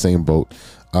in the same boat.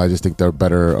 I just think they're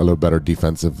a little better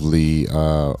defensively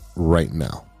right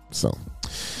now. So,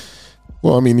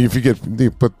 well, I mean, if they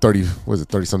put 30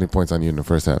 something points on you in the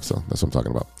first half. So that's what I'm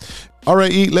talking about. All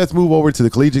right, let's move over to the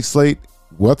collegiate slate.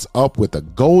 What's up with the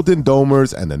Golden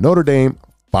Domers and the Notre Dame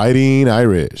Fighting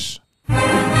Irish?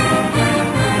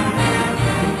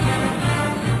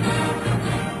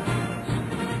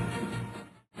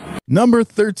 Number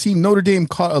 13, Notre Dame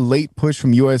caught a late push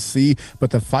from USC,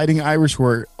 but the Fighting Irish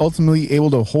were ultimately able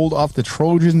to hold off the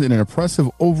Trojans in an impressive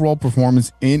overall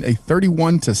performance in a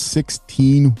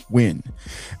 31-16 win.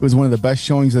 It was one of the best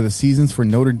showings of the seasons for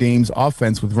Notre Dame's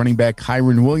offense, with running back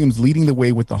Kyron Williams leading the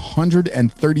way with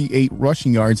 138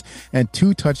 rushing yards and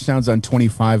 2 touchdowns on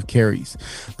 25 carries.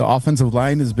 The offensive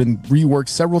line has been reworked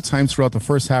several times throughout the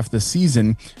first half of the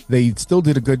season. They still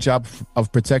did a good job of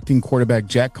protecting quarterback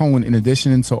Jack Cohen, in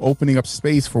addition to opening up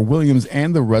space for Williams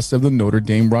and the rest of the Notre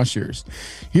Dame rushers.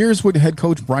 Here's what head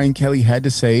coach Brian Kelly had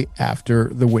to say after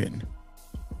the win.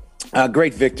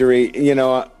 Great victory.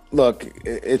 Look,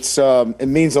 it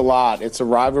means a lot. It's a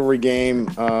rivalry game,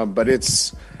 but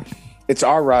it's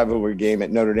our rivalry game at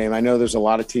Notre Dame. I know there's a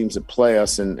lot of teams that play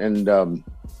us and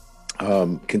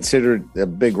consider it a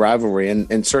big rivalry,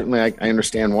 and certainly I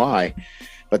understand why.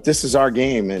 But this is our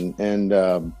game, and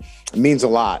it means a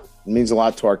lot. It means a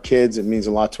lot to our kids. It means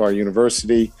a lot to our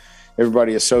university,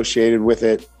 everybody associated with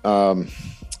it. To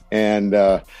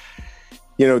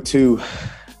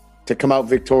come out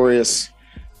victorious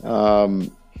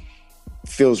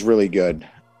feels really good.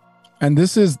 And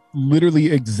this is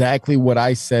literally exactly what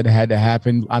I said had to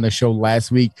happen on the show last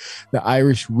week. The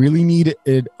Irish really needed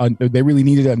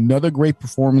another great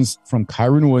performance from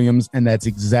Kyron Williams, and that's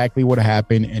exactly what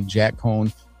happened. And Jack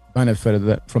Cohn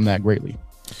benefited from that greatly.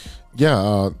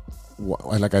 Yeah,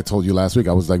 like I told you last week,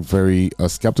 I was like very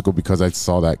skeptical because I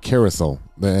saw that carousel.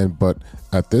 But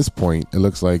at this point, it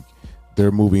looks like they're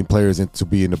moving players into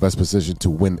be in the best position to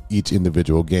win each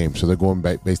individual game. So they're going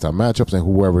back based on matchups and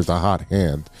whoever's the hot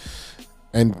hand.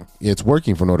 And it's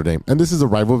working for Notre Dame. And this is a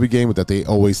rivalry game that they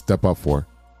always step up for.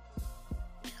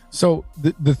 So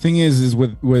the thing is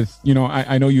with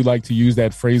I know you like to use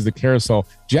that phrase, the carousel.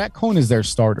 Jack Cohn is their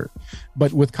starter,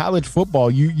 but with college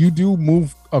football, you do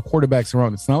move quarterbacks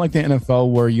around. It's not like the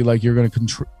NFL where you're going to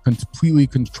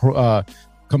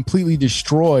completely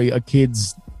destroy a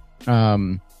kid's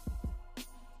where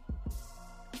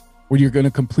you're going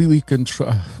to completely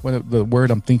control what the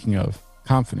word I'm thinking of,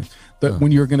 confidence.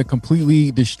 When you're going to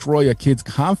completely destroy a kid's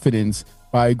confidence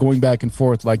by going back and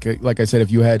forth, like I said,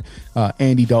 if you had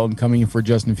Andy Dalton coming in for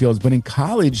Justin Fields, but in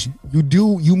college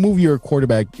you move your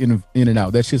quarterback in and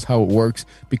out. That's just how it works,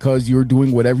 because you're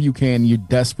doing whatever you can. You're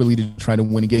desperately to try to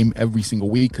win a game every single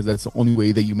week, because that's the only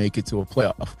way that you make it to a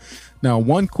playoff. Now,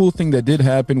 one cool thing that did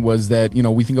happen was that,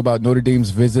 we think about Notre Dame's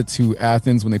visit to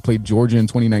Athens when they played Georgia in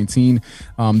 2019.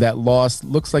 That loss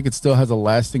looks like it still has a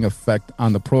lasting effect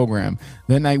on the program.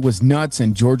 That night was nuts,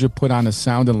 and Georgia put on a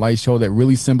sound and light show that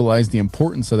really symbolized the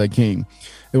importance of that game.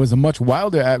 It was a much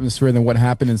wilder atmosphere than what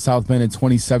happened in South Bend in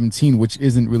 2017, which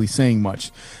isn't really saying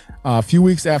much. A few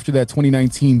weeks after that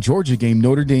 2019 Georgia game,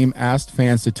 Notre Dame asked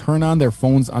fans to turn on their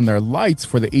phones on their lights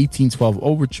for the 1812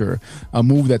 overture, a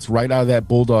move that's right out of that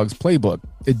Bulldogs playbook.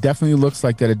 It definitely looks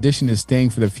like that addition is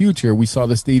staying for the future. We saw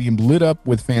the stadium lit up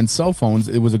with fans' cell phones.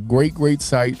 It was a great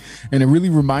sight, and it really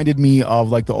reminded me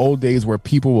of like the old days where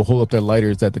people will hold up their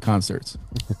lighters at the concerts.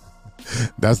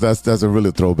 That's a really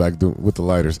throwback with the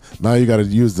lighters. Now you got to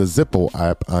use the Zippo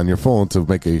app on your phone to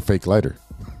make a fake lighter.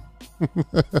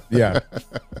 Yeah.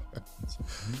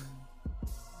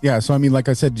 Yeah, so I mean, like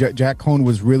I said, Jack Cohn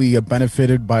was really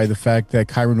benefited by the fact that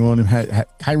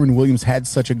Kyron Williams had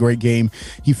such a great game.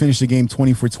 He finished the game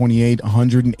 20 for 28,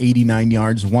 189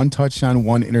 yards, 1 touchdown,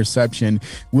 1 interception.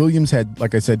 Williams had,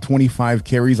 like I said, 25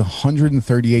 carries,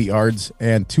 138 yards,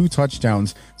 and 2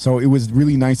 touchdowns. So it was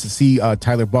really nice to see.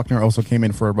 Tyler Buckner also came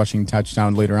in for a rushing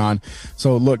touchdown later on.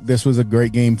 So look, this was a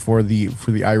great game for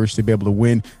the Irish to be able to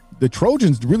win. The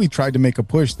Trojans really tried to make a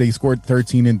push. They scored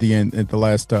 13 in the end at the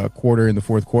last quarter, in the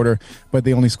fourth quarter, but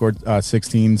they only scored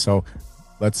 16. So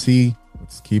let's see.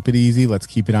 Let's keep it easy. Let's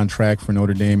keep it on track for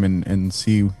Notre Dame and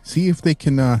see if they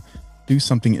can do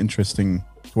something interesting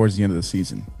towards the end of the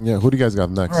season. Yeah, who do you guys got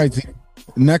next? All right.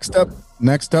 Next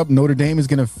up, Notre Dame is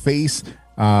going to face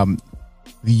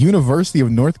the University of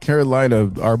North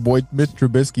Carolina, our boy Mitch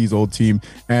Trubisky's old team,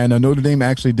 and Notre Dame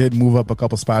actually did move up a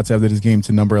couple spots after this game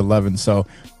to number 11. So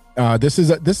this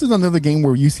is another game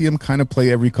where you see them kind of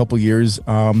play every couple years.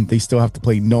 They still have to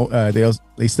play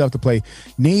they still have to play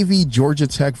Navy, Georgia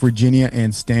Tech, Virginia,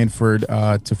 and Stanford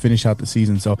to finish out the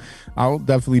season. So I'll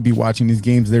definitely be watching these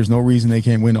games. There's no reason they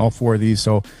can't win all 4 of these.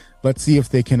 So let's see if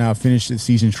they can finish the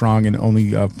season strong and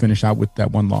only finish out with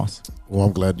that one loss. Well,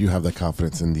 I'm glad you have that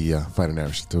confidence in the Fighting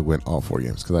Irish to win all 4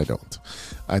 games, because I don't.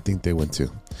 I think they win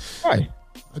too. Right.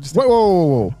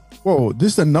 Whoa.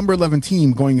 This is a number 11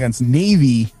 team going against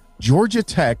Navy, Georgia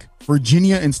Tech,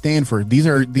 Virginia, and Stanford. These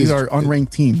are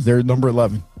unranked teams. They're number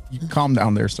 11. You can calm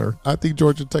down there, sir. I think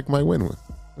Georgia Tech might win one.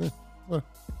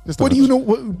 What do you know?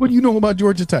 What do you know about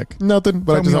Georgia Tech? Nothing,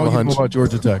 but I just have a hunch. Know about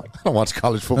Georgia Tech. I don't watch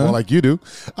college football like you do.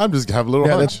 I'm just have a little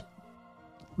hunch.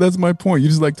 That's my point. You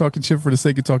just like talking shit for the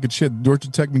sake of talking shit.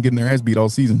 Georgia Tech been getting their ass beat all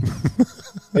season.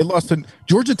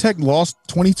 Georgia Tech lost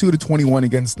 22-21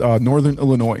 against Northern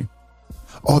Illinois.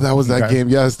 Oh, that was that game.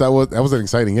 Yes, that was an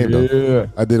exciting game. Though.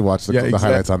 I did watch the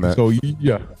highlights on that. So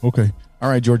okay. All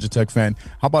right, Georgia Tech fan.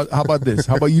 How about this?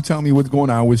 How about you tell me what's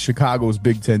going on with Chicago's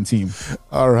Big Ten team?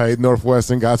 All right,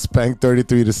 Northwestern got spanked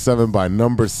 33-7 by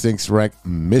number 6 ranked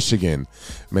Michigan.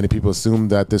 Many people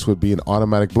assumed that this would be an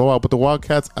automatic blowout, but the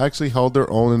Wildcats actually held their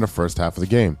own in the first half of the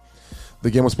game. The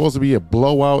game was supposed to be a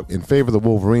blowout in favor of the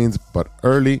Wolverines, but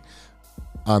early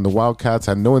on, the Wildcats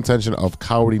had no intention of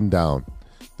cowering down.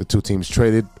 The two teams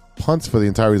traded punts for the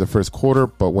entirety of the first quarter,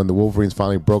 but when the Wolverines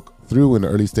finally broke through in the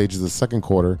early stages of the second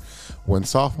quarter, when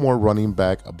sophomore running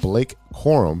back Blake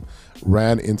Corum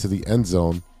ran into the end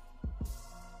zone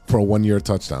for a 1-yard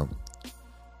touchdown.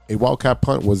 A Wildcat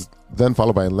punt was then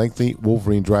followed by a lengthy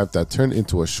Wolverine drive that turned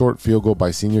into a short field goal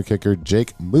by senior kicker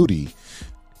Jake Moody,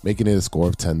 making it a score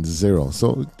of 10-0.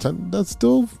 So that's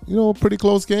still, a pretty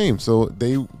close game. So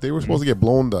they were supposed to get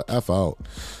blown the F out.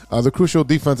 The crucial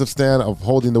defensive stand of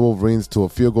holding the Wolverines to a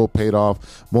field goal paid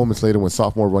off moments later when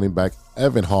sophomore running back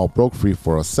Evan Hall broke free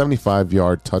for a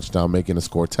 75-yard touchdown, making the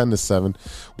score 10-7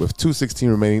 with 2:16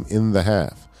 remaining in the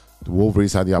half. The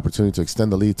Wolverines had the opportunity to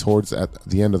extend the lead towards at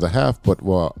the end of the half, but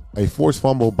a forced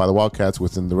fumble by the Wildcats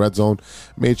within the red zone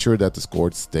made sure that the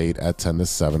score stayed at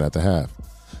 10-7 at the half.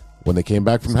 When they came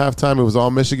back from halftime, it was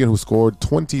all Michigan, who scored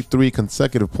 23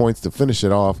 consecutive points to finish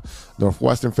it off.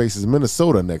 Northwestern faces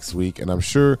Minnesota next week, and I'm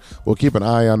sure we'll keep an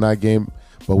eye on that game.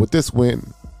 But with this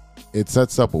win, it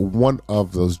sets up one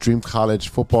of those dream college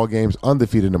football games.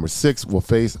 Undefeated number 6 will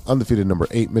face undefeated number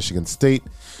 8 Michigan State,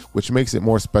 which makes it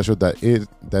more special that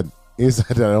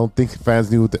I don't think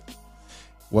fans knew that.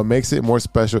 What makes it more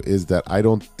special is that I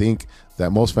don't think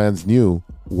that most fans knew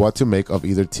what to make of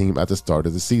either team at the start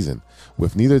of the season.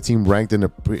 With neither team ranked in the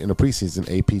preseason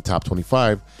AP Top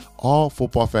 25, all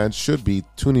football fans should be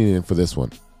tuning in for this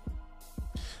one.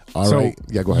 All right.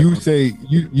 Yeah, go ahead. You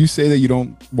say that you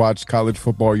don't watch college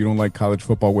football, you don't like college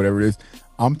football, whatever it is.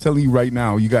 I'm telling you right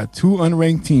now, you got 2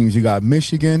 unranked teams. You got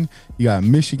Michigan, you got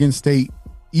Michigan State.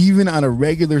 Even on a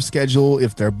regular schedule,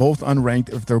 if they're both unranked,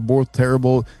 if they're both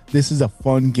terrible, this is a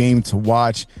fun game to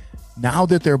watch. Now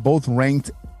that they're both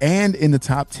ranked and in the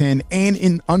top 10 and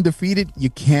in undefeated, you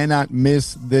cannot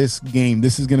miss this game.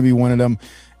 This is going to be one of them.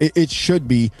 It should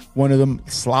be one of them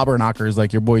slobber knockers,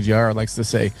 like your boy JR likes to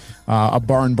say, a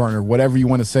barn burner, whatever you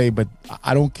want to say. But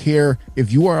I don't care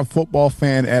if you are a football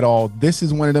fan at all. This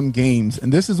is one of them games,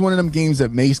 and this is one of them games that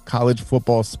makes college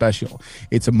football special.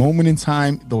 It's a moment in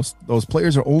time. Those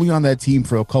players are only on that team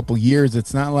for a couple years.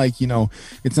 It's not like,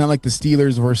 it's not like the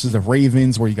Steelers versus the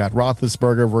Ravens where you got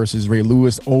Roethlisberger versus Ray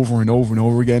Lewis over and over and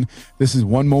over again. This is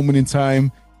one moment in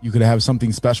time. You could have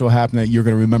something special happen that you're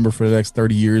going to remember for the next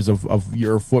 30 years of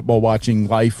your football watching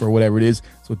life or whatever it is.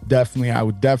 So I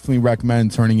would definitely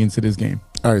recommend turning into this game.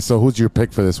 All right, so who's your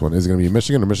pick for this one? Is it going to be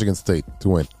Michigan or Michigan State to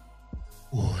win?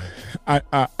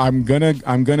 I'm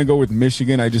gonna go with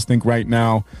Michigan. I just think right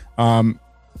now,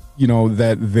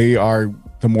 that they are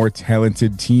the more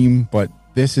talented team, but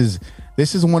this is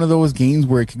one of those games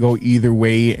where it could go either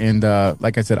way. And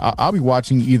like I said, I'll be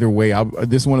watching either way.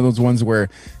 This is one of those ones where,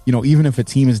 even if a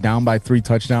team is down by 3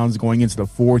 touchdowns going into the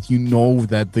 4th,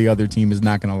 that the other team is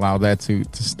not going to allow that to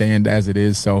stand as it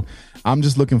is. So I'm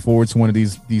just looking forward to one of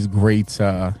these great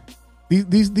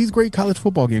these great college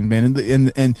football games, man.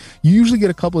 And you usually get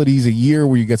a couple of these a year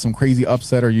where you get some crazy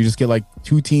upset, or you just get like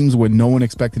 2 teams where no one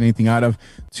expected anything out of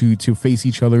to face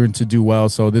each other and to do well.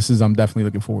 So I'm definitely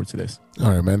looking forward to this.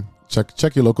 All right, man.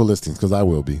 Check your local listings, because I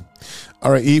will be.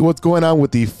 All right, E, what's going on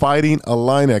with the Fighting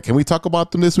Illini? Can we talk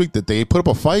about them this week? That they put up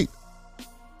a fight?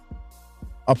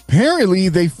 Apparently,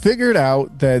 they figured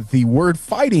out that the word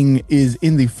fighting is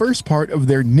in the first part of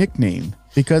their nickname.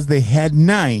 because they had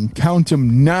 9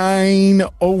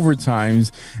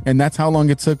 overtimes, and that's how long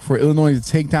it took for Illinois to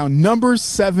take down number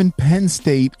 7 Penn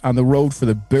State on the road for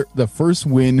the first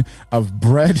win of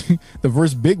the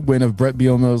first big win of Brett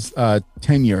Bielema's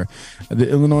tenure. The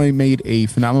Illinois made a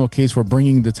phenomenal case for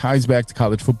bringing the ties back to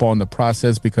college football in the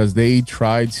process because they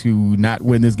tried to not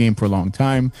win this game for a long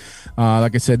time.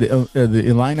 Like I said, the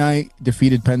Illini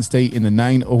defeated Penn State in the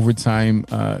 9 overtime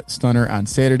stunner on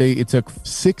Saturday. It took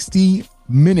 60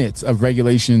 minutes of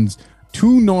regulations,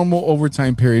 2 normal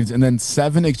overtime periods, and then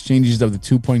 7 exchanges of the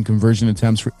 2-point conversion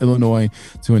attempts for Illinois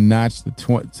to notch the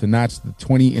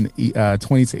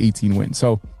 20-18 win.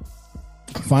 So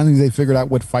finally, they figured out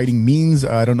what fighting means.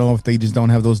 I don't know if they just don't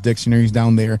have those dictionaries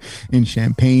down there in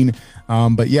Champaign.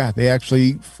 But yeah, they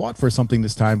actually fought for something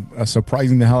this time,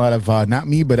 surprising the hell out of not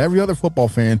me, but every other football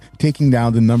fan, taking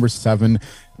down the number 7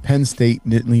 Penn State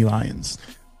Nittany Lions.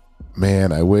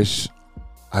 Man, I wish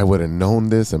I would have known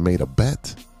this and made a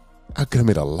bet. I could have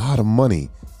made a lot of money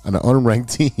on an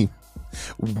unranked team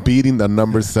beating the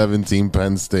number 17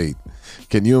 Penn State.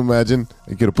 Can you imagine?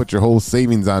 You could have put your whole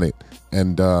savings on it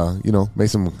and, made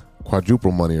some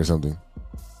quadruple money or something.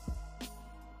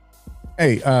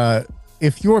 Hey,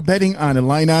 if you're betting on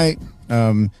Illini,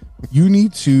 you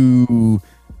need to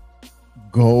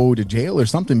go to jail or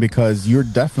something because you're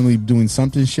definitely doing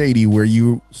something shady where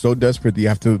you're so desperate that you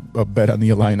have to bet on the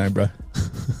Illini, bro.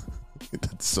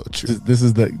 That's so true. This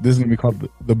is gonna be called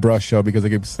the bruh show because I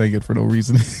keep saying it for no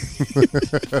reason.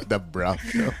 The bruh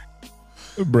show,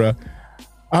 bruh.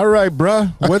 All right,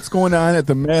 bruh. What's going on at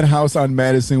the Madhouse on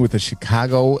Madison with the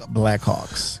Chicago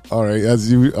Blackhawks? All right, as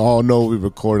you all know, we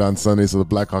record on Sunday, so the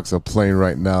Blackhawks are playing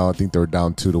right now. I think they're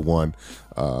down 2-1.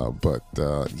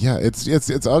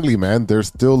 It's ugly, man. They're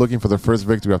still looking for their first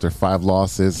victory after 5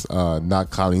 losses,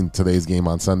 not counting today's game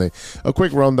on Sunday. A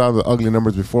quick rundown of the ugly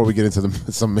numbers before we get into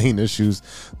some main issues.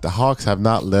 The Hawks have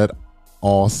not led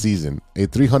all season. A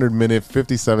 300-minute,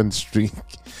 57 streak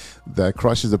that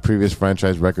crushes the previous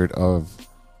franchise record of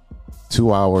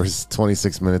 2 hours,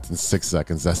 26 minutes, and 6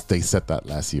 seconds. They set that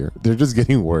last year. They're just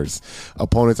getting worse.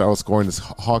 Opponents are outscoring the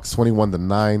Hawks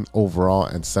 21-9 overall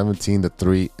and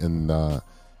 17-3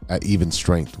 at even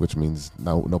strength, which means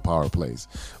no power plays.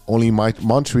 Only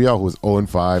Montreal, who's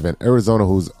 0-5, and Arizona,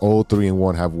 who's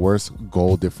 0-3-1, have worse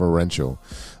goal differential.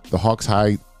 The Hawks'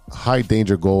 high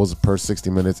danger goals per 60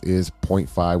 minutes is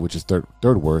 0.5, which is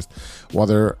third worst, while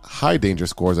their high danger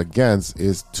scores against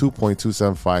is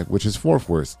 2.275, which is 4th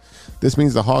worst. This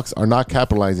means the Hawks are not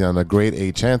capitalizing on the grade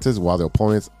A chances while their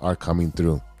opponents are coming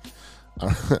through.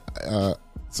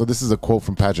 So this is a quote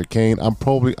from Patrick Kane. I'm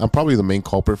probably the main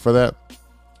culprit for that.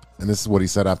 And this is what he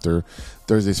said after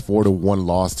Thursday's 4-1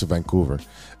 loss to Vancouver.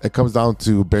 It comes down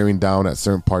to bearing down at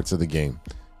certain parts of the game.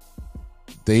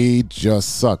 They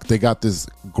just suck. They got this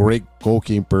great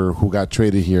goalkeeper who got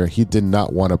traded here. He did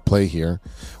not want to play here,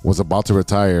 was about to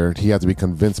retire. He had to be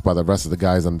convinced by the rest of the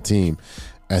guys on the team.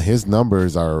 And his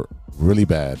numbers are really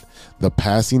bad. The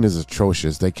passing is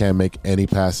atrocious. They can't make any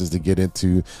passes to get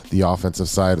into the offensive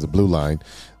side of the blue line.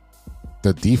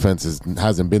 The defense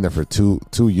hasn't been there for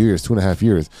 2.5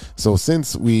 years. So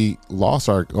since we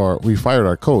we fired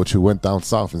our coach who went down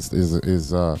south and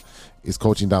is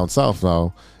coaching down south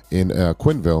now in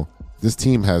Quinville, this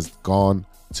team has gone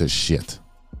to shit.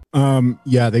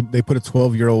 They put a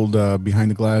 12-year-old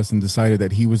behind the glass and decided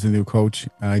that he was the new coach.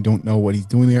 I don't know what he's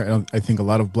doing there. I think a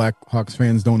lot of Blackhawks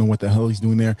fans don't know what the hell he's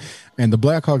doing there. And the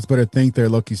Blackhawks better thank their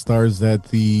lucky stars that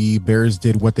the Bears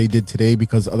did what they did today,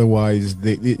 because otherwise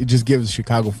it just gives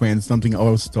Chicago fans something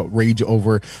else to rage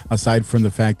over, aside from the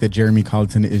fact that Jeremy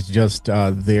Colleton is just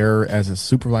there as a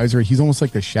supervisor. He's almost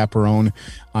like the chaperone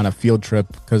on a field trip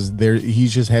because he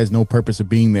just has no purpose of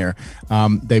being there.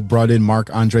 They brought in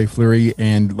Marc-Andre Fleury,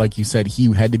 and like you said,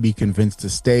 he had to be convinced to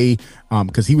stay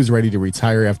because he was ready to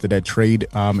retire after that trade.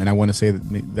 And I want to say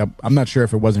that I'm not sure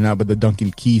if it was or not, but the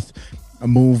Duncan Keith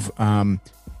move,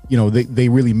 they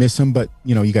really miss him. But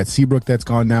you got Seabrook that's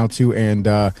gone now too, and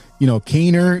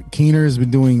Kaner's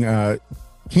been doing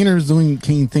Kaner's doing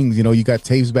Kane things. You got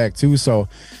Taves back too, so.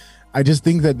 I just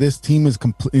think that this team is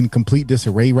in complete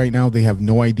disarray right now. They have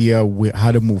no idea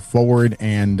how to move forward,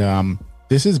 and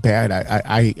this is bad.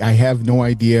 I have no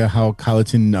idea how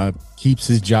Colleton keeps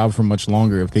his job for much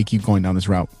longer if they keep going down this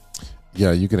route.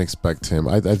 Yeah, you can expect him.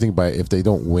 I think if they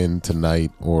don't win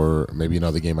tonight or maybe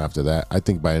another game after that, I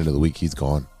think by the end of the week he's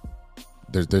gone.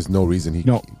 There's no reason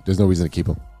there's no reason to keep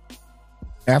him.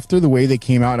 After the way they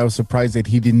came out, I was surprised that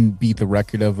he didn't beat the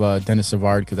record of Dennis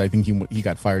Savard, because I think he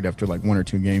got fired after like 1 or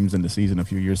 2 games in the season a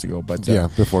few years ago. But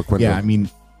before Quinton. Yeah, I mean,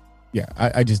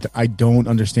 I don't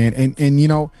understand.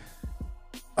 And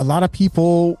a lot of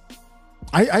people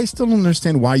I still don't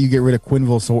understand why you get rid of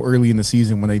Quinville so early in the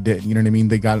season when they did. You know what I mean?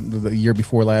 They got the year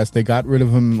before last. They got rid of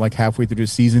him like halfway through the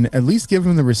season. At least give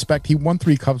him the respect. He won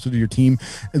 3 cups with your team.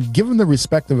 Give him the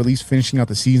respect of at least finishing out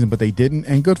the season, but they didn't.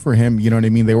 And good for him. You know what I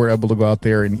mean? They were able to go out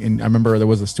there. And I remember there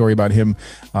was a story about him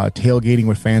tailgating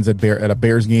with fans at a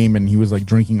Bears game, and he was like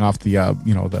drinking off the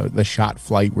the shot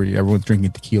flight where everyone's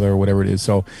drinking tequila or whatever it is.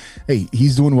 So, hey,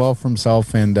 he's doing well for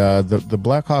himself, and the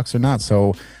Blackhawks are not.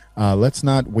 So. Let's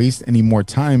not waste any more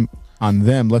time on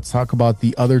them. Let's talk about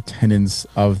the other tenants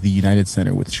of the United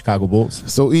Center with the Chicago Bulls.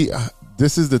 So,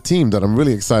 this is the team that I'm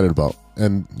really excited about.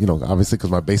 And, obviously because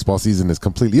my baseball season is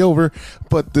completely over.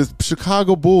 But the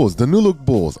Chicago Bulls, the new look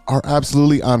Bulls, are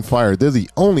absolutely on fire. They're the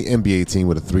only NBA team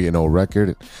with a 3-0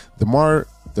 record. DeMar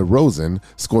DeRozan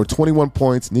scored 21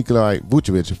 points. Nikolai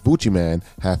Vucevic, Vucci Man,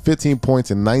 had 15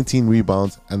 points and 19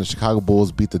 rebounds, and the Chicago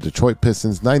Bulls beat the Detroit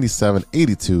Pistons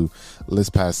 97-82 this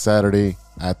past Saturday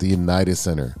at the United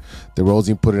Center.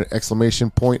 DeRozan put an exclamation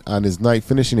point on his night,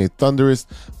 finishing a thunderous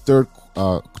third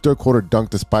quarter dunk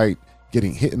despite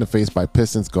getting hit in the face by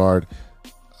Pistons guard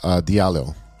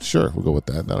Diallo. Sure, we'll go with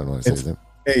that. I don't know how to say his name.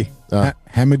 Hey,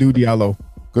 Hamidou Diallo.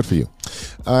 Good for you.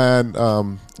 And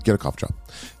get a cough drop.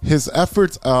 His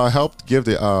efforts helped give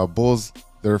the Bulls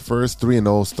their first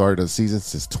 3-0 start of the season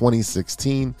since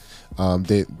 2016.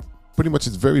 They pretty much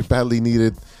is very badly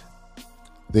needed.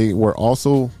 They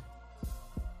also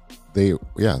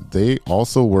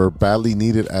were badly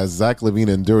needed as Zach LaVine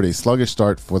endured a sluggish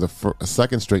start for the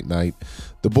second straight night.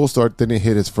 The Bulls start didn't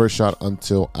hit his first shot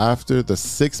until after the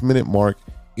 6-minute mark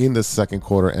in the second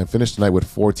quarter and finished the night with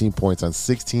 14 points on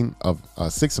 6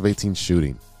 of 18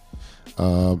 shooting.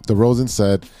 DeRozan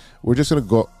said, "We're just going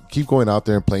to keep going out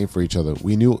there and playing for each other.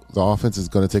 We knew the offense is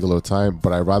going to take a little time,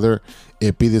 but I'd rather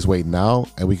it be this way now,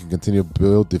 and we can continue to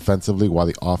build defensively while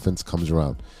the offense comes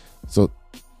around." So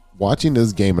watching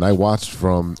this game, and I watched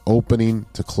from opening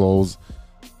to close,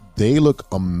 they look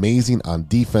amazing on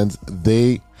defense.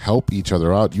 They help each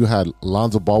other out. You had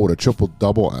Lonzo Ball with a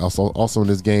triple-double also in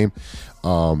this game.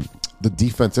 The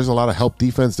defense, there's a lot of help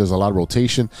defense. There's a lot of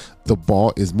rotation. The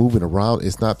ball is moving around.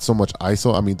 It's not so much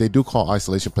ISO. I mean, they do call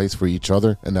isolation plays for each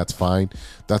other, and that's fine.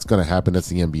 That's going to happen. That's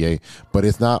the NBA. But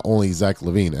it's not only Zach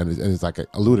LaVine. And it's like I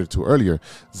alluded to earlier,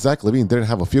 Zach LaVine didn't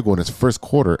have a field goal in his first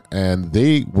quarter, and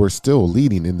they were still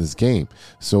leading in this game.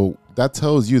 So that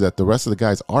tells you that the rest of the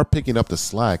guys are picking up the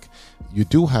slack. You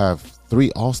do have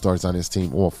 3 All-Stars on this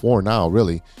team, or 4 now,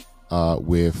 really,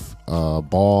 with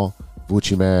Ball,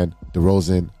 Vucci Man,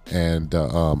 DeRozan, and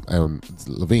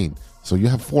LaVine. So you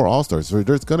have 4 All-Stars. So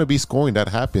there's going to be scoring that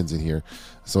happens in here.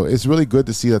 So it's really good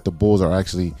to see that the Bulls are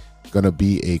actually going to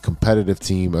be a competitive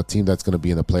team, a team that's going to be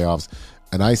in the playoffs.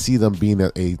 And I see them being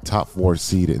a top 4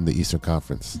 seed in the Eastern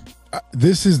Conference.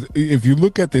 This is, if you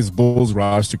look at this Bulls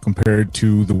roster compared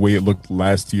to the way it looked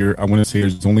last year, I want to say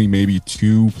there's only maybe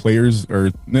 2 players,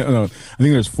 or no, I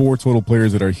think there's 4 total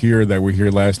players that are here that were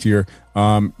here last year.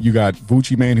 You got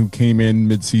Vucci Man, who came in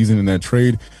mid-season in that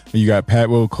trade. And you got Pat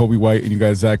Will, Kobe White, and you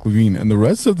got Zach LaVine. And the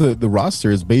rest of the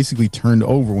roster is basically turned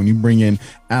over when you bring in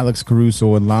Alex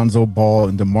Caruso and Lonzo Ball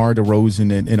and DeMar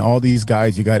DeRozan and all these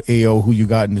guys. You got AO, who you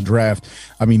got in the draft.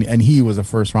 I mean, and he was a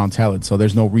first-round talent, so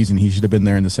there's no reason he should have been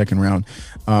there in the second round.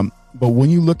 But when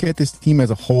you look at this team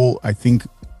as a whole, I think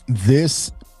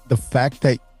the fact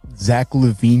that Zach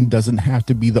LaVine doesn't have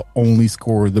to be the only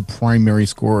scorer, the primary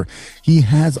scorer. He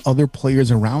has other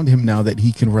players around him now that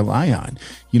he can rely on.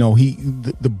 You know,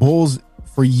 the Bulls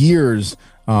for years,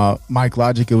 Mike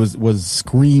Logic was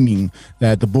screaming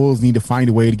that the Bulls need to find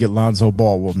a way to get Lonzo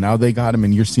Ball. Well, now they got him,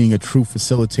 and you're seeing a true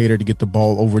facilitator to get the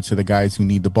ball over to the guys who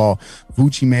need the ball.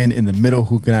 Vucci Man in the middle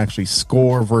who can actually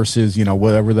score versus,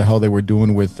 whatever the hell they were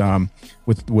doing with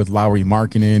Lauri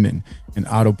Markkanen and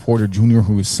Otto Porter Jr.,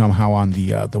 who is somehow on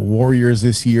the Warriors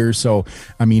this year. So,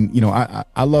 I mean,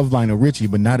 I love Lionel Richie,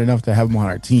 but not enough to have him on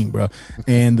our team, bro.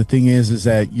 And the thing is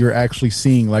that you're actually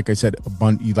seeing, like I said,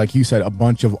 like you said, a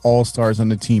bunch of all-stars on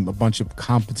the team, a bunch of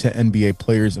competent NBA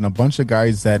players, and a bunch of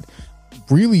guys that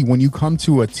really, when you come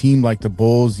to a team like the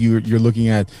Bulls, you're looking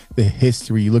at the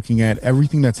history, you're looking at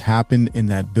everything that's happened in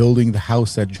that building, the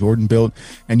house that Jordan built,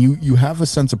 and you have a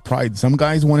sense of pride. Some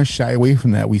guys want to shy away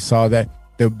from that. We saw that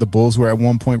the Bulls were at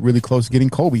one point really close to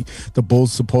getting Kobe. The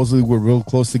Bulls supposedly were real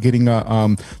close to getting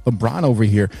LeBron over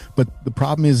here. But the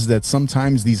problem is that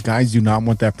sometimes these guys do not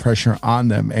want that pressure on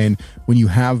them. And when you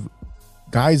have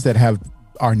guys that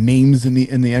are names in the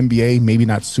NBA, maybe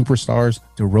not superstars,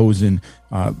 DeRozan,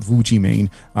 Vucci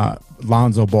Man,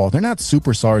 Lonzo Ball, they're not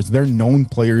superstars. They're known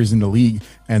players in the league,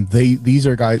 and these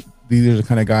are guys. these are the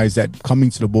kind of guys that coming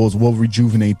to the Bulls will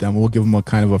rejuvenate them, will give them a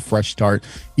kind of a fresh start.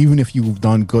 Even if you've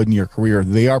done good in your career,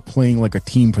 they are playing like a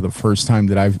team for the first time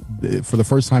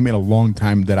in a long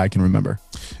time that I can remember.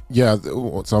 Yeah,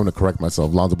 so I'm going to correct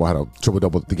myself. Lonzo Ball had a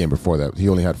triple-double the game before that. He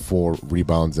only had 4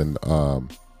 rebounds and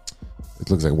it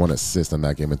looks like 1 assist on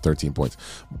that game and 13 points.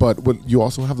 But you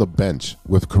also have the bench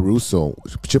with Caruso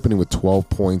chipping in with 12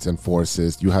 points and 4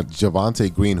 assists. You had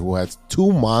Javonte Green, who has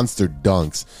 2 monster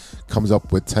dunks, comes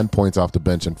up with 10 points off the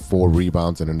bench and 4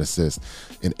 rebounds and an assist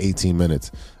in 18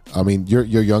 minutes. I mean, your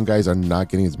young guys are not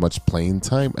getting as much playing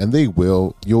time, and they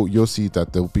will. You'll see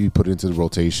that they'll be put into the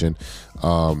rotation.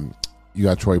 You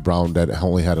got Troy Brown that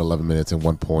only had 11 minutes and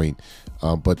 1 point.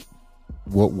 But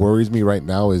what worries me right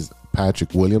now is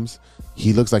Patrick Williams.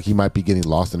 He looks like he might be getting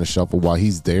lost in the shuffle. While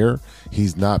he's there,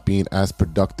 he's not being as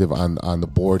productive on the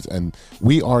boards. And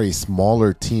we are a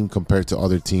smaller team compared to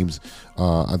other teams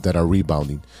that are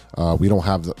rebounding. We don't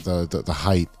have the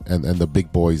height and the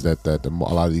big boys that a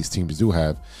lot of these teams do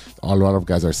have. A lot of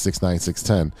guys are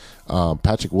 6'9", 6'10".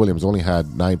 Patrick Williams only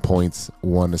had 9 points,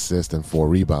 1 assist, and 4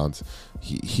 rebounds.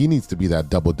 He needs to be that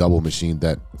double machine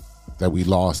that we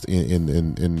lost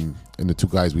in the 2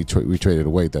 guys we traded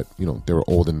away. That they were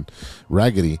old and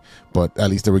raggedy, but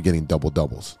at least they were getting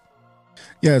doubles.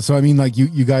 Yeah, so I mean, like you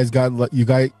have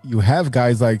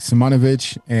guys like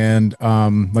Simonovic and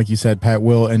like you said, Pat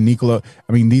Will and Nikola.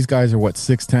 I mean, these guys are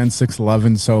 6'10",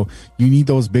 6'11", so you need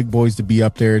those big boys to be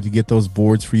up there to get those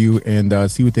boards for you and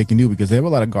see what they can do, because they have a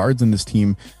lot of guards in this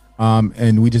team.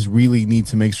 And we just really need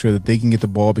to make sure that they can get the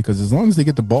ball, because as long as they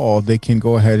get the ball, they can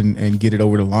go ahead and get it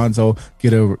over to Lonzo,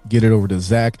 get it over to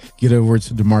Zach, get it over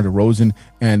to DeMar DeRozan,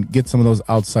 and get some of those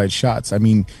outside shots. I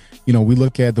mean, we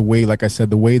look at the way, like I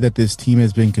said, the way that this team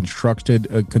has been constructed,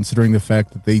 considering the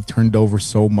fact that they turned over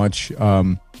so much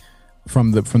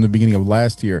from the beginning of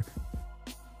last year.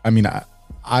 I mean,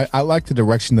 I like the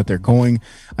direction that they're going.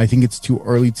 I think it's too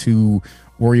early to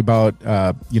worry about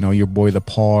your boy the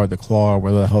Paw or the Claw, or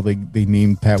whatever the hell they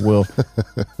named Pat Will.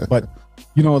 But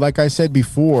like I said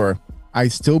before, I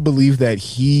still believe that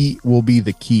he will be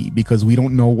the key, because we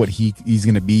don't know what he's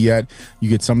going to be yet. You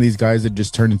get some of these guys that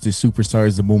just turn into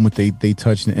superstars the moment they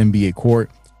touch the NBA court.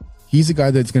 He's a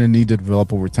guy that's going to need to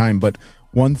develop over time. But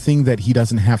one thing that he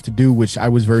doesn't have to do, which I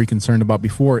was very concerned about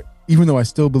before, even though I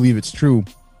still believe it's true,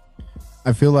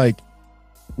 I feel like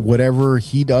whatever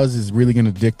he does is really going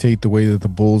to dictate the way that the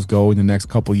Bulls go in the next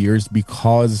couple of years,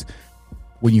 because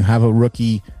when you have a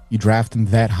rookie, you draft him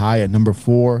that high at number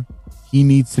 4, he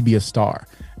needs to be a star.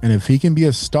 And if he can be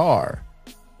a star,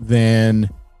 then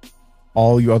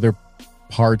all your other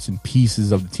parts and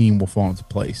pieces of the team will fall into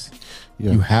place.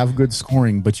 Yeah. You have good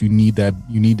scoring, but you need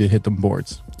to hit them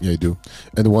boards. Yeah, you do.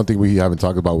 And the one thing we haven't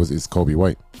talked about is Kobe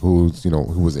White, who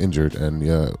was injured,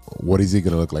 and what is he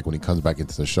going to look like when he comes back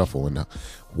into the shuffle, and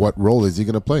what role is he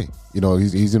going to play? He's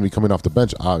going to be coming off the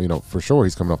bench. For sure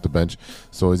he's coming off the bench.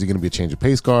 So is he going to be a change of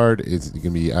pace guard? Is he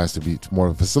going to be asked to be more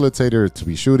of a facilitator, to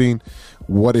be shooting?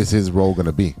 What is his role going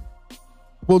to be?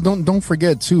 Well, don't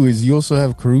forget too, is you also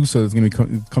have Caruso that's going to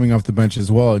be coming off the bench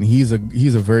as well, and he's a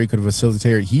very good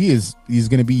facilitator. He's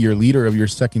going to be your leader of your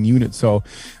second unit. So,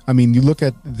 I mean, you look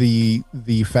at the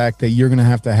fact that you're going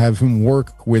to have him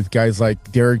work with guys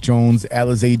like Derek Jones,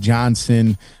 Alize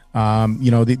Johnson,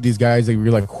 these guys that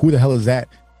you're like, who the hell is that?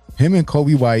 Him and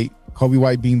Kobe White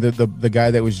being the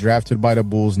guy that was drafted by the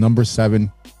Bulls, number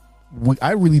 7.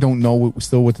 I really don't know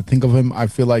what to think of him. I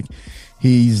feel like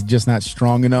he's just not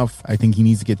strong enough. I think he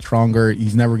needs to get stronger.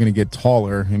 He's never going to get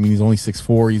taller. I mean, he's only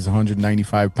 6'4". He's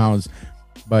 195 pounds.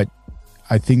 But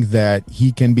I think that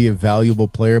he can be a valuable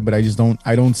player, but I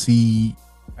don't see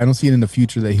it in the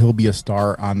future that he'll be a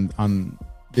star on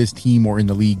this team or in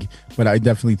the league. But I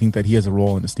definitely think that he has a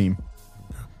role in this team.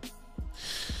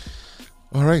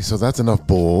 All right, so that's enough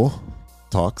Bull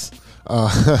talks.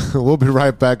 We'll be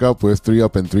right back up with 3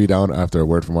 Up and 3 Down after a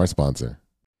word from our sponsor.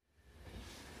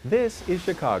 This is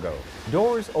Chicago.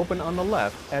 Doors open on the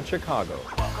left at Chicago.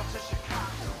 Welcome to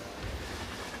Chicago.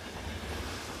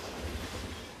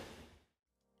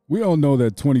 We all know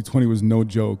that 2020 was no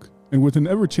joke, and with an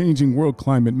ever-changing world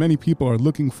climate, many people are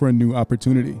looking for a new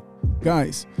opportunity.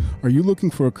 Guys, are you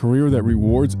looking for a career that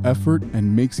rewards effort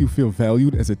and makes you feel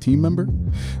valued as a team member?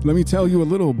 Let me tell you a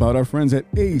little about our friends at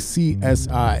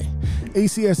ACSI.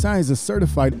 ACSI is a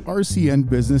certified RCN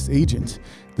business agent.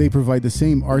 They provide the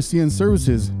same RCN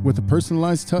services with a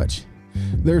personalized touch.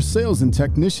 Their sales and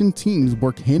technician teams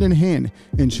work hand in hand,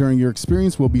 ensuring your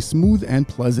experience will be smooth and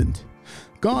pleasant.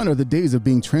 Gone are the days of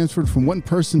being transferred from one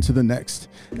person to the next.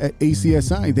 At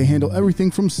ACSI, they handle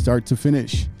everything from start to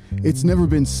finish. It's never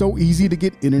been so easy to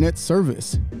get internet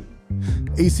service.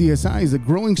 ACSI is a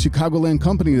growing Chicagoland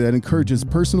company that encourages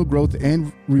personal growth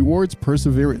and rewards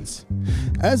perseverance.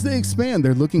 As they expand,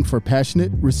 they're looking for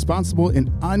passionate, responsible,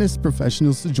 and honest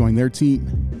professionals to join their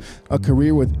team. A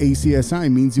career with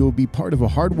ACSI means you will be part of a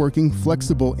hardworking,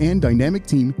 flexible, and dynamic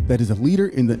team that is a leader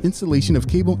in the installation of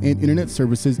cable and internet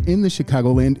services in the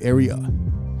Chicagoland area.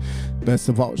 Best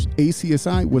of all,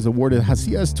 ACSI was awarded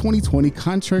Hacia's 2020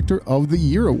 Contractor of the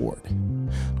Year Award.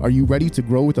 Are you ready to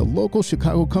grow with a local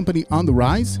Chicago company on the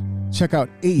rise? Check out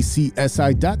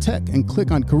acsi.tech and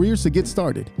click on careers to get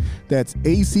started. That's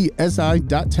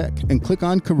acsi.tech and click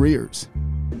on careers.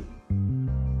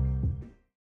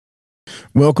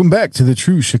 Welcome back to the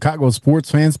True Chicago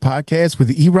Sports Fans Podcast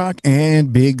with E-Rock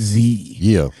and Big Z.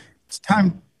 Yeah. It's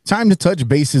time to touch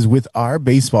bases with our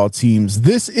baseball teams.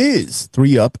 This is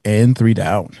 3 Up and 3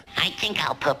 Down. I think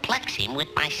I'll perplex him with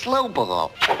my slow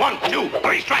ball. 1, 2,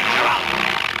 3 strikes, you're out.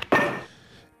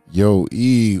 Yo,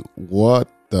 E, what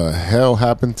the hell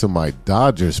happened to my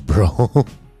Dodgers, bro?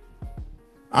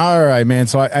 All right, man.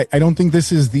 So I don't think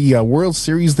this is the World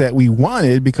Series that we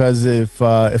wanted, because if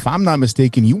I'm not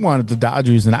mistaken, you wanted the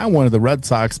Dodgers and I wanted the Red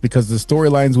Sox, because the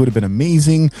storylines would have been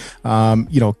amazing.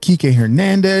 Kike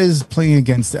Hernandez playing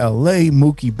against LA,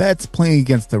 Mookie Betts playing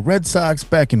against the Red Sox,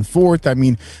 back and forth. I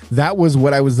mean, that was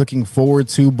what I was looking forward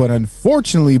to. But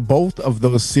unfortunately, both of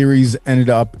those series ended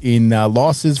up in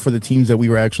losses for the teams that we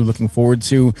were actually looking forward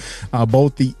to.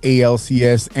 Both the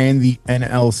ALCS and the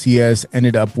NLCS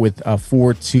ended up with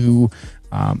 4-2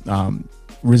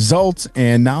 results,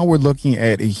 and now we're looking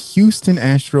at a Houston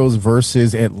Astros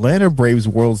versus Atlanta Braves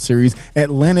World Series.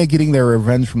 Atlanta getting their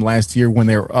revenge from last year when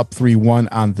they were up 3-1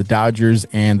 on the Dodgers,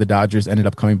 and the Dodgers ended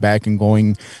up coming back and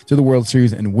going to the World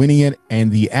Series and winning it,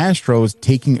 and the Astros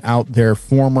taking out their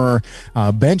former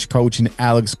bench coach in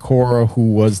Alex Cora,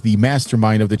 who was the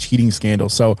mastermind of the cheating scandal.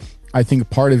 So I think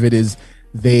part of it is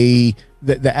the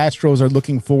Astros are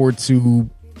looking forward to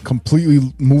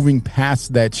completely moving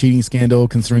past that cheating scandal,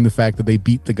 considering the fact that they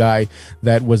beat the guy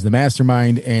that was the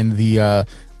mastermind, and the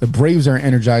Braves are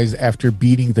energized after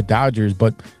beating the Dodgers.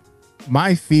 But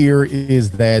my fear is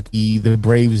that the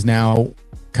Braves now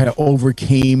kind of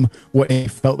overcame what they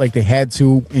felt like they had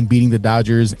to in beating the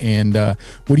Dodgers. And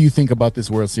what do you think about this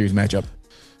World Series matchup?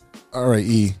 All right,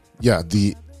 E. Yeah,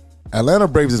 the Atlanta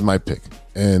Braves is my pick.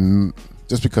 And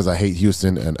just because I hate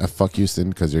Houston, and fuck Houston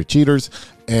because they're cheaters.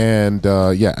 And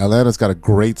Atlanta's got a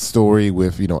great story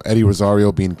with, Eddie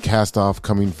Rosario being cast off,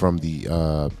 coming from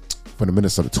the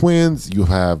Minnesota Twins. You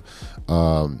have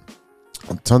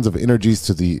tons of energies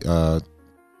to the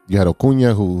you had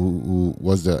Acuna, who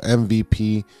was the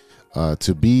MVP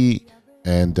to be,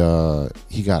 and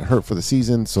he got hurt for the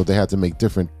season, so they had to make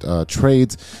different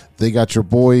trades. They got your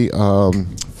boy,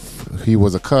 he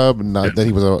was a Cub, not that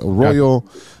he was a Royal.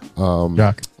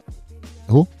 Jock.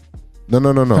 Who? No.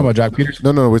 Talking about Jock Peters?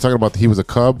 No. We're talking about he was a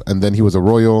Cub and then he was a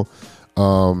Royal.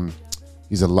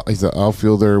 He's an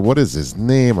outfielder. What is his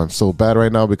name? I'm so bad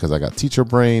right now because I got teacher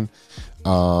brain.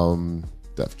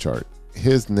 Depth chart.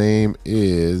 His name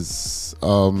is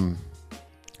Jorge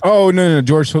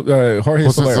Soler.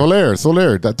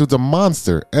 That dude's a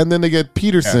monster. And then they get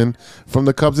Peterson from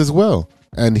the Cubs as well.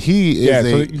 And he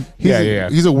is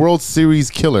he's a World Series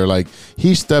killer. Like,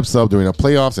 he steps up during the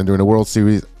playoffs and during the World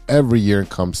Series every year and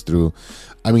comes through.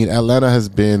 I mean, Atlanta has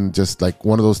been just like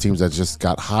one of those teams that just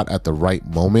got hot at the right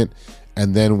moment.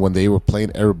 And then when they were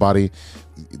playing everybody,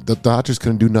 the Dodgers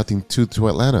couldn't do nothing to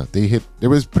Atlanta. It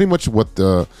was pretty much what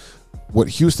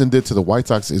Houston did to the White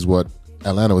Sox is what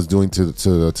Atlanta was doing to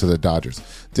the Dodgers.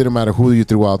 Didn't matter who you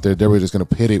threw out there. They were just going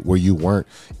to hit it where you weren't.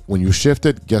 When you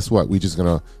shifted, guess what? We just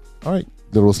going to, all right,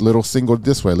 little single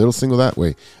this way, little single that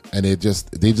way. And they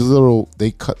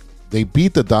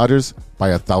beat the Dodgers by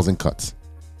 1,000 cuts.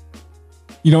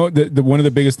 The one of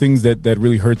the biggest things that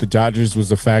really hurt the Dodgers was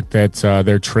the fact that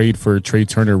their trade for Trey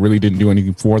Turner really didn't do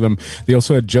anything for them. They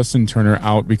also had Justin Turner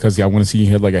out because I want to see he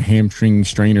had like a hamstring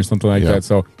strain or something like that.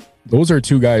 So those are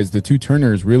two guys, the two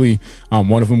Turners, really,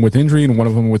 one of them with injury and one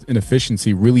of them with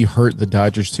inefficiency, really hurt the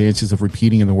Dodgers' chances of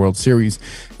repeating in the World Series.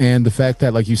 And the fact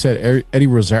that, like you said, Eddie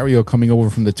Rosario coming over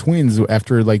from the Twins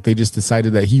after they just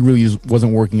decided that he really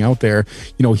wasn't working out there,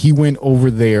 he went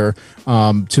over there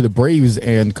to the Braves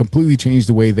and completely changed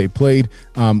the way they played.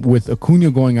 With Acuna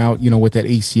going out, with that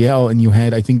ACL, and you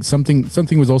had, I think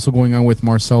something was also going on with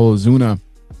Marcell Ozuna.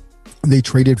 They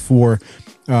traded for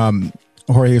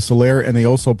Jorge Soler, and they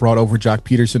also brought over Jock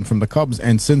Peterson from the Cubs,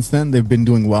 and since then they've been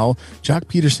doing well. Jock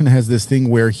Peterson has this thing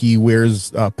where he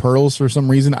wears pearls for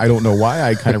some reason. I don't know why.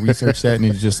 I kind of researched that,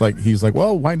 and he's like,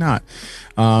 well, why not?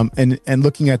 And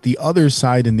looking at the other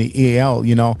side in the AL,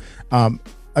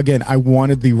 again, I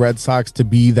wanted the Red Sox to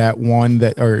be that one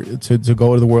that, or to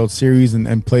go to the World Series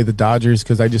and play the Dodgers,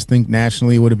 because I just think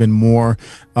nationally it would have been more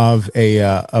of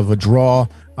a draw.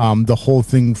 The whole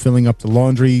thing filling up the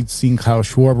laundry, seeing Kyle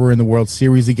Schwarber in the World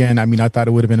Series again. I mean, I thought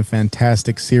it would have been a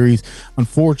fantastic series.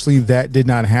 Unfortunately, that did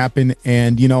not happen.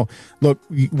 And, look,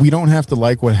 we don't have to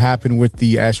like what happened with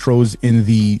the Astros in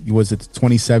the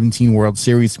 2017 World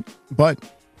Series, but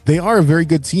they are a very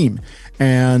good team.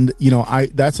 And,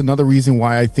 that's another reason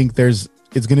why I think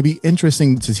it's going to be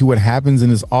interesting to see what happens in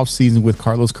this offseason with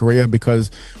Carlos Correa,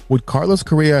 because what Carlos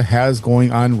Correa has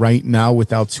going on right now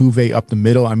with Altuve up the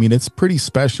middle, I mean, it's pretty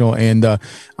special. And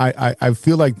I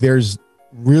feel like there's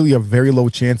really a very low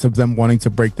chance of them wanting to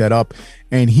break that up.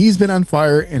 And he's been on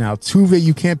fire, and Altuve,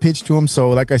 you can't pitch to him. So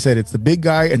like I said, it's the big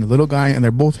guy and the little guy, and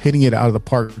they're both hitting it out of the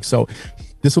park. So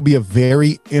this will be a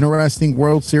very interesting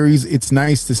World Series. It's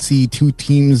nice to see two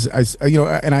teams, as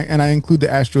and I include the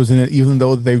Astros in it, even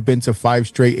though they've been to 5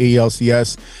 straight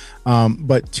ALCS.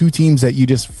 But two teams that you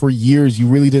just for years you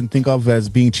really didn't think of as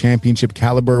being championship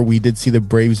caliber. We did see the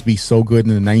Braves be so good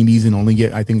in the 90s and only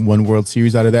get, I think, 1 World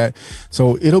Series out of that.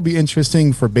 So it'll be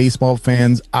interesting for baseball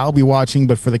fans. I'll be watching,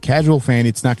 but for the casual fan,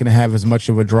 it's not going to have as much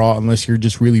of a draw unless you're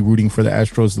just really rooting for the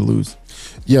Astros to lose.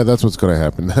 Yeah, that's what's going to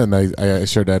happen. And I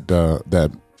shared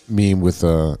that meme with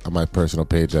on my personal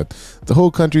page that the whole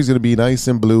country is going to be nice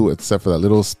and blue except for that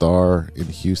little star in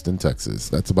Houston, Texas.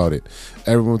 That's about it.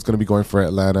 Everyone's going to be going for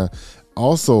Atlanta.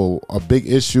 Also, a big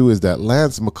issue is that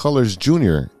Lance McCullers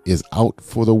Jr. is out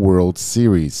for the World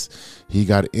Series. He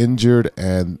got injured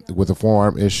and with a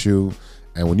forearm issue.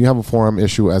 And when you have a forearm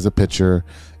issue as a pitcher,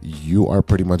 you are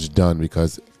pretty much done,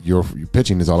 because your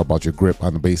pitching is all about your grip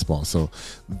on the baseball. So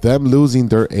them losing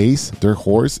their ace, their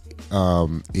horse,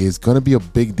 is going to be a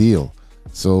big deal.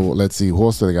 So let's see, who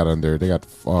else do they got on there? They got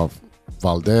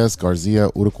Valdez, Garcia,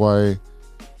 Urquidi,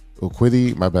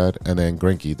 my bad, and then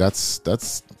Greinke.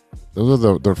 Those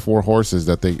are the 4 horses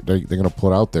that they're going to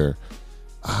put out there.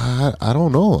 I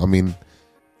don't know. I mean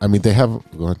they have.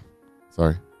 Go ahead.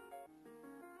 Sorry.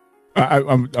 I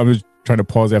was trying to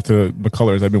pause after the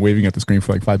colors. I've been waving at the screen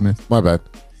for like 5 minutes. My bad.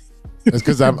 It's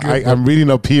because I'm reading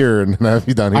up here and I have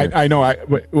you down here. I know. I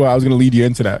was going to lead you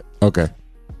into that. Okay.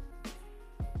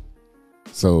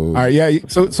 So all right, yeah.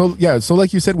 So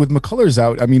like you said, with McCullers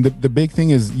out, I mean, the big thing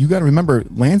is you got to remember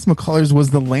Lance McCullers was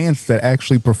the Lance that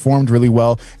actually performed really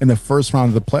well in the first round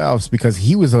of the playoffs, because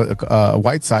he was a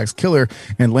White Sox killer,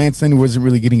 and Lance then wasn't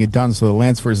really getting it done. So the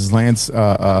Lance versus Lance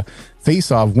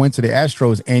face-off went to the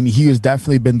Astros, and he has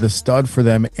definitely been the stud for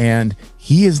them. And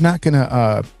he is not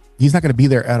gonna be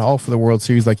there at all for the World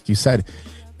Series, like you said.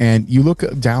 And you look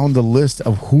down the list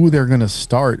of who they're going to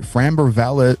start. Framber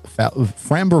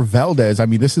Valdez. I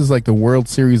mean, this is like the World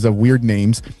Series of weird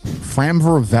names.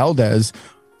 Framber Valdez,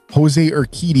 Jose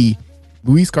Urquidy,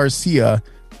 Luis Garcia,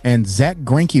 and Zach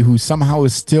Greinke, who somehow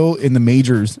is still in the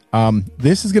majors.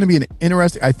 This is going to be an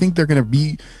interesting. I think they're going to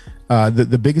be.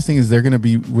 The biggest thing is they're going to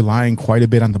be relying quite a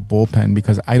bit on the bullpen,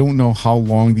 because I don't know how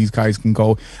long these guys can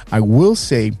go. I will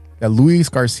say that Luis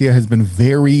Garcia has been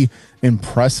very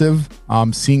impressive,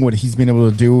 seeing what he's been able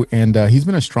to do, and he's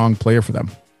been a strong player for them.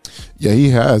 Yeah, he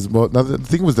has. Well, now the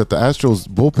thing was that the Astros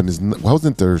bullpen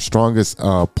wasn't their strongest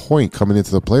point coming into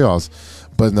the playoffs,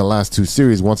 but in the last 2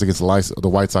 series, once against the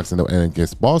White Sox and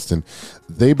against Boston,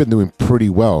 they've been doing pretty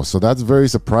well. So that's very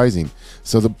surprising.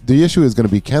 So the issue is going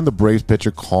to be, can the Braves pitcher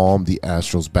calm the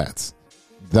Astros bats?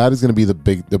 That is going to be the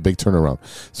big turnaround.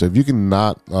 So if you can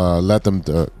not let them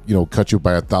cut you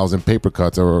by 1,000 paper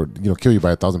cuts, or kill you by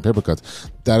 1,000 paper cuts,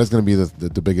 that is going to be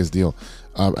the biggest deal.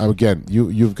 Again,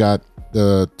 you've got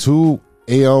the 2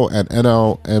 AL and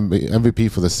NL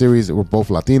MVP for the series. They were both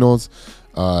Latinos.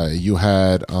 You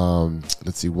had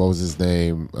let's see, what was his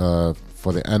name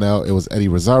for the NL? It was Eddie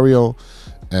Rosario,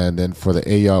 and then for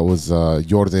the AL it was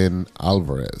Jordan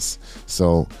Alvarez.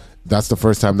 So that's the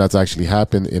first time that's actually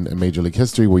happened in Major League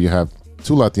history, where you have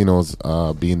 2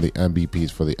 Latinos being the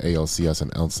MVPs for the ALCS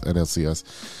and NLCS.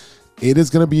 It is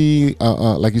going to be,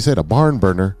 like you said, a barn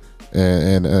burner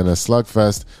and a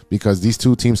slugfest, because these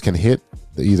 2 teams can hit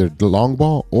either the long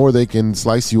ball or they can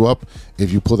slice you up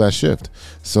if you pull that shift.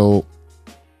 So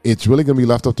it's really going to be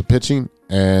left up to pitching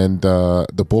and the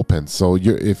bullpen. So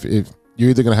you're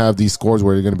either going to have these scores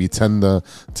where you're going to be 10-7,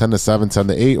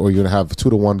 10-8, or you're going to have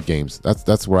 2-1 games.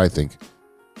 That's where I think.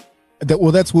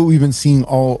 That's what we've been seeing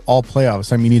all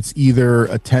playoffs. I mean, it's either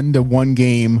a 10-1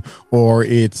 game or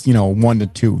it's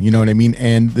 1-2. You know what I mean?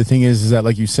 And the thing is that,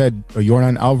 like you said,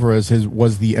 Yordan Alvarez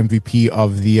was the MVP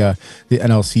of the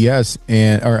NLCS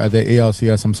or the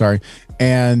ALCS. I'm sorry.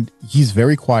 And he's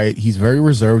very quiet. He's very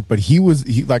reserved. But he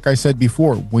like I said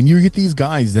before, when you get these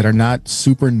guys that are not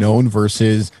super known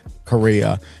versus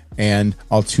Correa and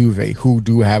Altuve, who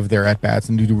do have their at bats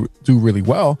and do really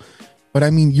well. But I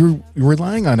mean, you're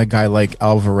relying on a guy like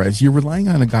Alvarez. You're relying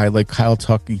on a guy like Kyle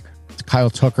Tucker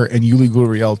and Yuli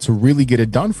Gurriel to really get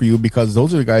it done for you, because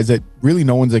those are the guys that really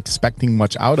no one's expecting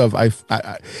much out of.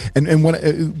 And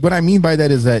what I mean by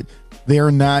that is that they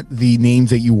are not the names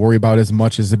that you worry about as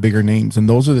much as the bigger names, and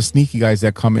those are the sneaky guys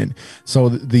that come in. So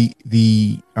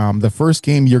the first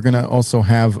game, you're gonna also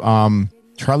have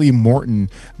Charlie Morton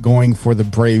going for the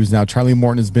Braves. Now, Charlie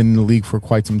Morton has been in the league for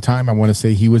quite some time. I want to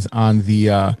say he was on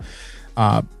the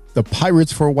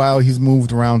Pirates for a while. He's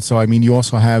moved around. So, I mean, you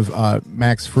also have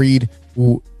Max Fried,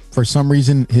 who for some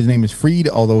reason his name is Fried,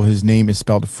 although his name is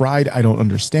spelled Fried. I don't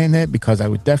understand that, because I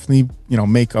would definitely,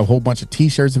 make a whole bunch of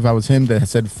t-shirts if I was him that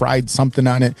said Fried something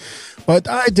on it. But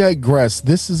I digress.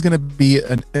 This is going to be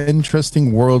an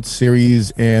interesting World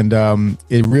Series, and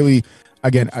it really...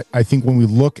 Again, I think when we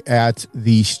look at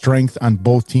the strength on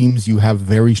both teams, you have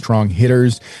very strong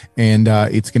hitters, and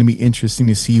it's going to be interesting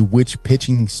to see which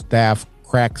pitching staff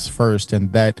cracks first,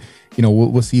 and that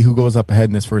we'll see who goes up ahead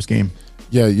in this first game.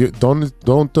 Yeah, you don't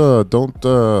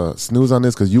snooze on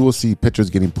this, because you will see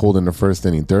pitchers getting pulled in the first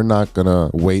inning. They're not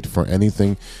gonna wait for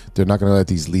anything. They're not gonna let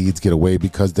these leads get away,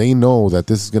 because they know that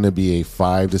this is going to be a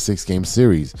 5 to 6 game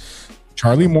series.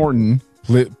 Charlie Morton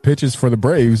pitches for the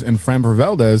Braves, and Framber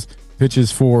Valdez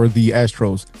pitches for the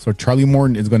Astros. So Charlie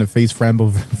Morton is going to face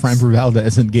Framber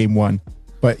Valdez in game 1.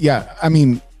 But yeah, I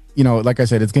mean, like I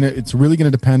said, it's really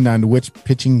gonna depend on which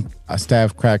pitching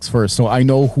staff cracks first. So I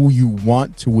know who you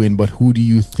want to win, but who do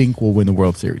you think will win the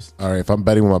World Series? All right, if I'm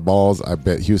betting with my balls, I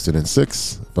bet Houston in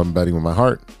 6. If I'm betting with my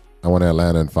heart, I want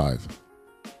Atlanta in 5.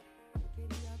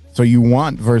 So you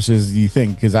want versus you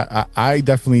think? Because I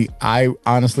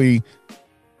honestly,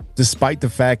 despite the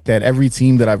fact that every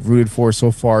team that I've rooted for so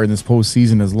far in this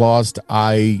postseason has lost,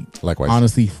 I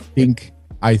honestly think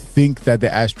that the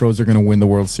Astros are going to win the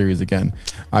World Series again.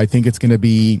 I think it's going to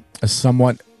be a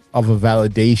somewhat of a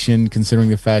validation, considering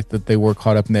the fact that they were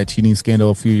caught up in that cheating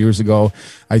scandal a few years ago.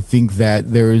 I think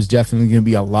that there is definitely going to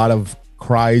be a lot of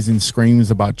cries and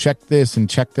screams about check this and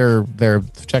check their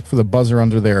check for the buzzer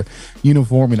under their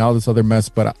uniform and all this other mess.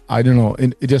 But I don't know.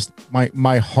 It just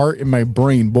my heart and my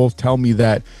brain both tell me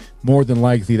that more than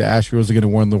likely the Astros are going to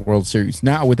win the World Series.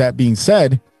 Now, with that being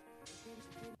said,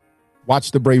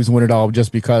 watch the Braves win it all,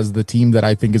 just because the team that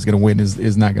I think is going to win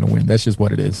is not going to win. That's just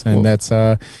what it is. And that's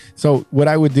so what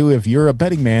I would do if you're a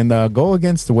betting man, go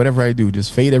against whatever I do.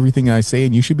 Just fade everything I say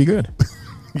and you should be good.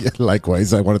 Yeah,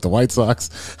 likewise. I wanted the White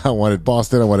Sox. I wanted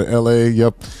Boston. I wanted LA.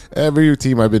 Yep. Every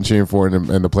team I've been cheering for in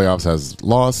the playoffs has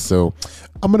lost. So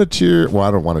I'm going to cheer. Well,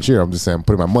 I don't want to cheer. I'm just saying I'm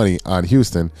putting my money on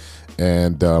Houston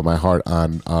and my heart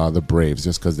on the Braves,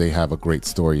 just because they have a great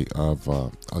story of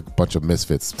a bunch of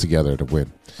misfits together to win.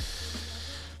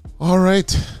 All right.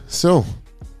 So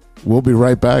we'll be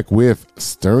right back with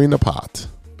Stirring the Pot.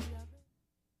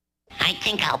 I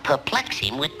think I'll perplex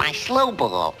him with my slow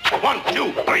ball. 1,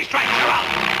 2, 3 strikes, you're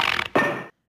out.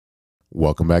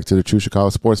 Welcome back to the True Chicago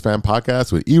Sports Fan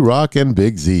Podcast with E-Rock and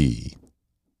Big Z.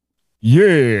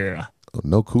 Yeah. Oh,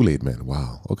 no Kool-Aid Man.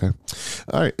 Wow. Okay.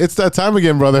 All right. It's that time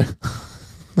again, brother.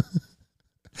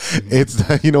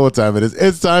 You know what time it is.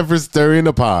 It's time for Stirring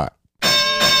the Pot.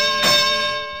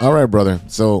 All right, brother.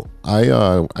 So I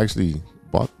actually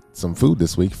bought some food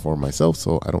this week for myself,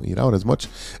 so I don't eat out as much,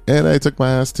 and I took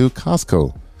my ass to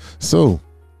Costco. So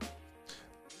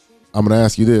I'm gonna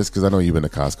ask you this, because I know you've been to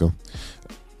Costco.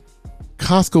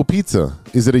 Costco pizza,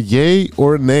 is it a yay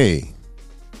or a nay?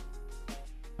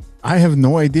 I have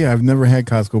no idea. I've never had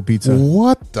Costco pizza.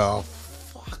 What the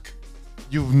fuck?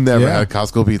 You've never had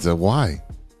Costco pizza? Why?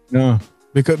 No,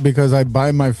 because I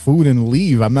buy my food and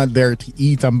leave. I'm not there to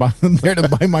eat. I'm there to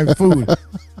buy my food.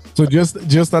 So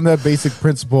just on that basic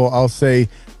principle, I'll say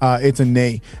it's a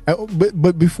nay.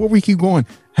 But before we keep going,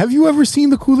 have you ever seen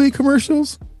the Kool-Aid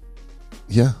commercials?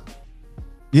 Yeah.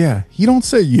 Yeah. He don't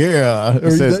say yeah.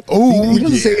 He says, oh, he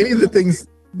doesn't say any of the things.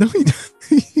 No, he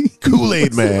doesn't.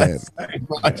 Kool-Aid Man.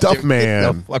 Duff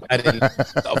Man.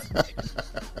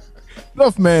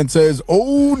 Duff Man says,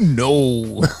 oh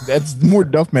no. That's more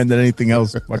Duff Man than anything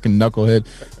else. Fucking knucklehead.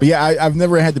 But yeah, I've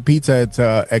never had the pizza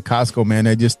at Costco, man.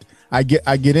 I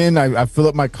get in, I fill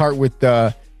up my cart with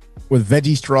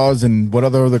veggie straws and what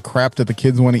other crap that the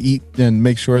kids want to eat, and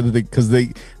make sure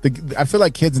that I feel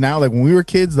like kids now, like when we were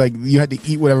kids, like you had to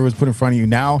eat whatever was put in front of you.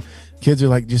 Now kids are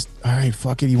like, just, all right,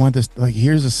 fuck it, you want this, like,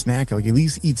 here's a snack, like at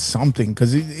least eat something,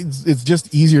 because it's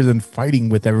just easier than fighting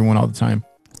with everyone all the time.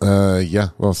 Yeah,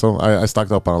 well, so I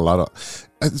stocked up on a lot of,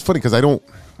 it's funny because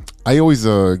I always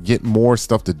get more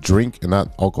stuff to drink, and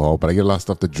not alcohol, but I get a lot of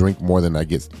stuff to drink more than I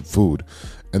get food.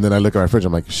 And then I look at my fridge,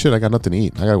 I'm like, shit, I got nothing to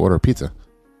eat. I got to order a pizza.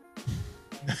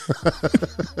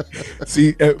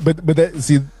 See,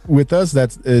 with us,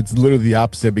 it's literally the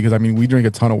opposite, because I mean, we drink a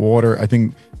ton of water. I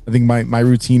think my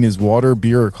routine is water,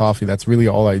 beer, or coffee. That's really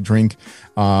all I drink.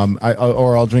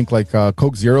 I'll drink like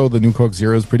Coke Zero. The new Coke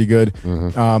Zero is pretty good.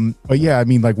 Mm-hmm. But yeah, I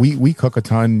mean, like we cook a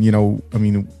ton. You know, I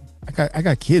mean, I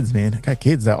got kids, man. I got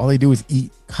kids that all they do is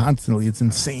eat constantly. It's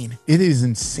insane. It is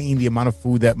insane the amount of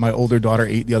food that my older daughter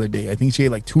ate the other day. I think she ate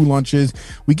like 2 lunches.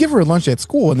 We give her a lunch at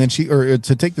school, and then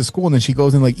to take to school, and then she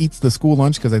goes and like eats the school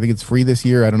lunch, because I think it's free this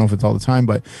year. I don't know if it's all the time,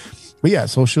 but yeah,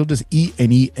 so she'll just eat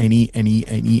and eat and eat and eat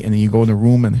and eat, and then you go in the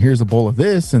room and here's a bowl of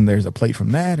this and there's a plate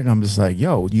from that, and I'm just like,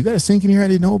 yo, you got a sink in here I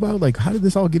didn't know about? Like, how did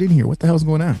this all get in here? What the hell's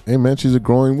going on? Hey man, she's a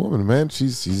growing woman, man.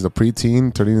 She's a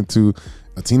preteen turning into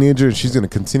a teenager, and she's going to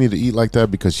continue to eat like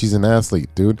that because she's an athlete,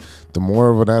 dude. The more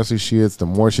of an athlete she is, the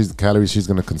more calories she's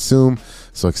going to consume.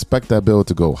 So expect that bill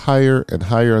to go higher and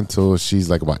higher until she's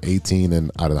like about 18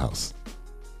 and out of the house.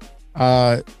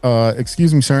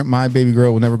 Excuse me, sir, my baby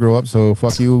girl will never grow up, so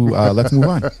fuck you. Let's move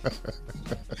on.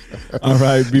 All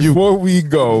right, before we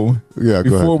go,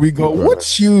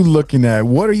 what you looking at?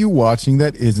 What are you watching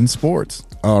that isn't sports?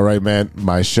 All right, man,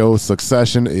 my show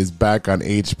Succession is back on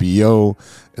HBO.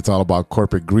 It's all about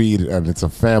corporate greed, and it's a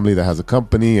family that has a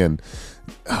company, and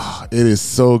it is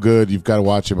so good. You've got to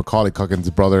watch it. Macaulay Culkin's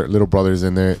little brother's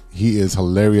in there. He is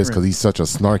hilarious because he's such a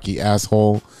snarky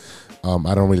asshole.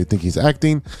 I don't really think he's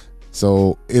acting.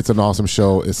 So it's an awesome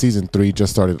show. Season 3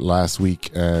 just started last week,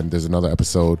 and there's another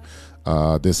episode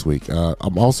this week.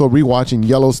 I'm also rewatching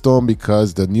Yellowstone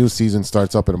because the new season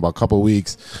starts up in about a couple of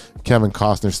weeks. Kevin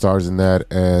Costner stars in that,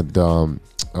 and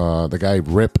the guy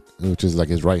Rip, which is like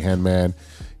his right-hand man.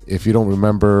 If you don't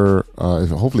remember,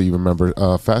 hopefully you remember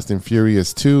Fast and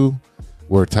Furious 2,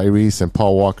 where Tyrese and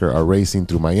Paul Walker are racing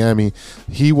through Miami.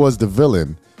 He was the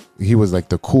villain. He was like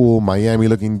the cool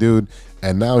Miami-looking dude.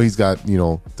 And now he's got, you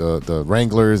know, the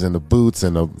Wranglers and the boots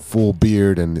and a full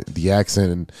beard and the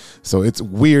accent. And so it's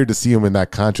weird to see him in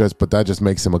that contrast, but that just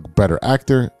makes him a better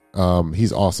actor.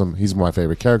 He's awesome. He's my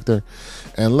favorite character.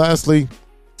 And lastly,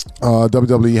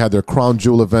 WWE had their Crown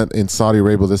Jewel event in Saudi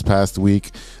Arabia this past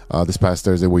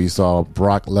Thursday, where you saw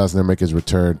Brock Lesnar make his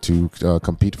return to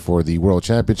compete for the World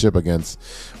Championship against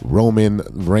Roman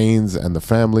Reigns and the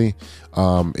family.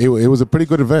 It was a pretty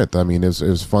good event. I mean, it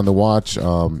was fun to watch.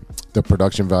 The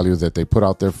production value that they put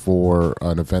out there for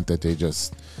an event that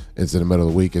it's in the middle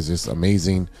of the week is just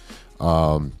amazing.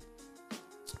 It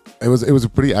was a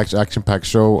pretty action-packed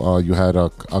show. You had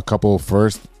a couple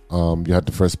first. You had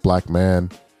the first black man.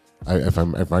 If I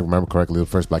remember correctly, the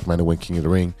first black man to win King of the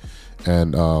Ring,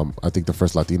 and I think the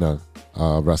first Latina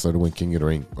wrestler to win King of the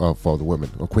Ring for the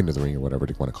women, or Queen of the Ring, or whatever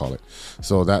they want to call it.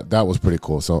 So that was pretty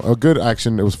cool. So a good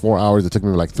action. It was 4 hours. It took me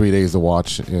like 3 days to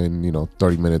watch in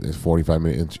 30-minute and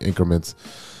 45-minute increments.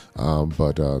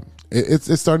 But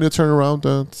it's starting to turn around.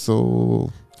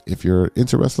 So if you're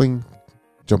into wrestling,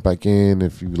 jump back in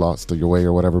if you lost your way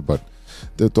or whatever. But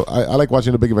I like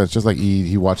watching the big events, just like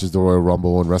he watches the Royal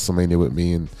Rumble and WrestleMania with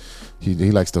me, and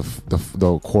he likes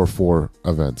the core 4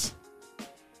 events.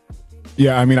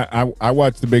 Yeah, I mean, I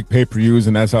watch the big pay-per-views,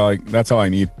 and that's all I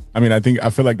need. I mean, I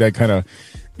feel like that kind of,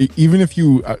 even if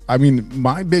you, I mean,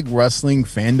 my big wrestling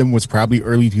fandom was probably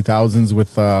early 2000s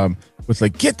with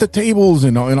like Get the Tables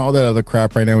and all that other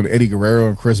crap right now with Eddie Guerrero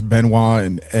and Chris Benoit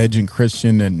and Edge and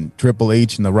Christian and Triple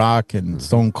H and The Rock and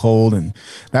Stone Cold, and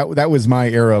that was my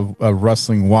era of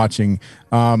wrestling watching.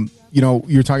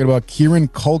 You're talking about Kieran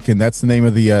Culkin. That's the name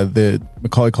of the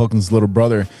Macaulay Culkin's little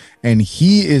brother, and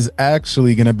he is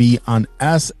actually going to be on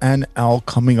SNL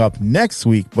coming up next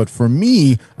week. But for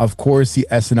me, of course, the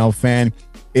SNL fan,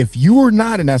 if you are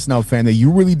not an SNL fan, that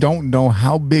you really don't know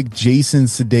how big Jason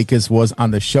Sudeikis was on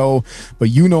the show, but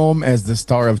you know him as the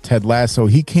star of Ted Lasso.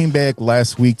 He came back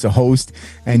last week to host,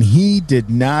 and he did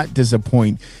not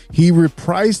disappoint. He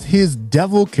reprised his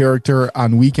devil character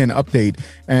on Weekend Update,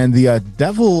 and the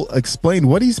devil explained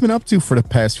what he's been up to for the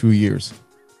past few years.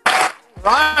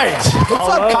 Right. What's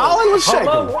up, Colin? What's shaking?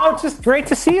 Well, it's just great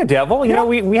to see you, Devil. You know,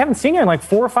 we haven't seen you in like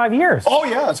 4 or 5 years. Oh,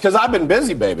 yeah. It's because I've been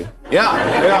busy, baby.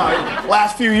 Yeah.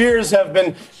 Last few years have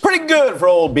been pretty good for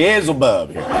old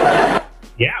Beelzebub here.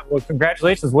 Yeah, well,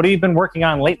 congratulations. What have you been working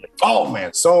on lately? Oh,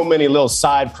 man, so many little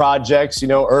side projects,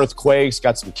 earthquakes,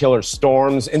 got some killer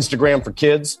storms, Instagram for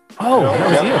kids. Oh,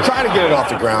 trying to get it off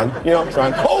the ground,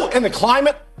 trying. Oh, and the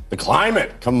climate. The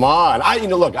climate, come on.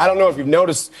 Look, I don't know if you've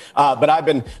noticed, but I've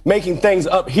been making things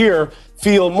up here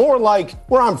feel more like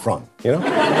where I'm from, So,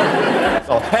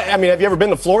 have you ever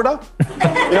been to Florida?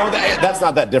 That's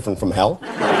not that different from hell.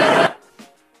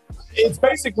 It's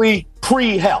basically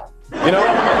pre-hell,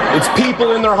 It's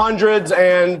people in their hundreds,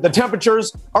 and the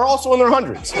temperatures are also in their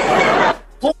hundreds.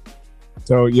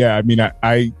 So, yeah,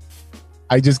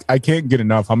 I can't get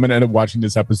enough. I'm going to end up watching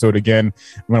this episode again.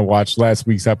 I'm going to watch last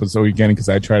week's episode again because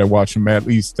I try to watch them at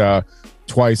least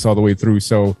twice all the way through.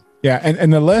 So, yeah.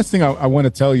 And the last thing I want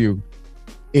to tell you,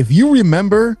 if you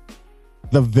remember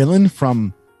the villain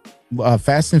from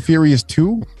Fast and Furious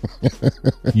 2,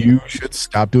 you should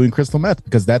stop doing crystal meth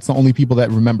because that's the only people that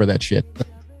remember that shit.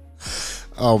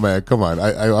 Oh man, come on!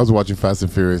 I was watching Fast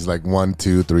and Furious like 1,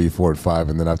 2, 3, 4, and 5,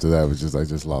 and then after that, I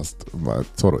just lost my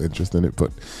total interest in it.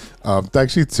 But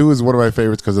actually, 2 is one of my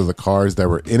favorites because of the cars that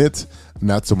were in it,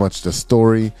 not so much the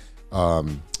story.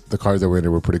 The cars that were in it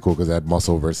were pretty cool because they had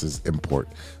muscle versus import,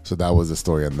 so that was the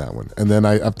story on that one. And then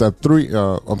after 3,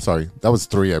 I'm sorry, that was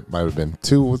 3. It might have been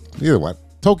 2. Either one,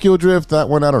 Tokyo Drift, that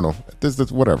one, I don't know.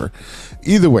 This whatever.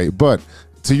 Either way, but.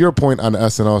 To your point on the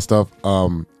SNL stuff,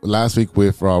 last week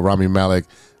with Rami Malek,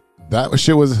 that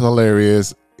shit was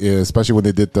hilarious, especially when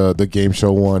they did the game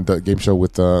show one, the game show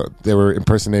with they were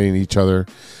impersonating each other,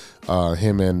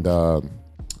 him and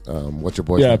what's your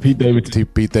boy? Yeah, Pete Davidson.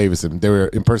 Pete Davidson. They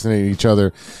were impersonating each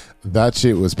other. That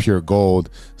shit was pure gold.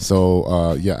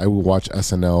 So yeah, I will watch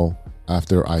SNL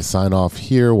after I sign off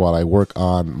here while I work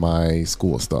on my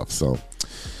school stuff. So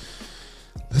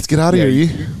let's get out of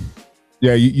here.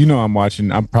 Yeah, I'm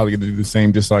watching. I'm probably going to do the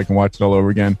same just so I can watch it all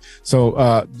over again. So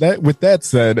with that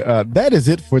said, that is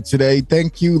it for today.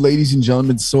 Thank you, ladies and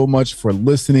gentlemen, so much for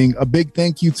listening. A big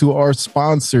thank you to our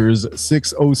sponsors,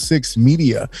 606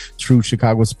 Media, True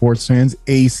Chicago Sports Fans,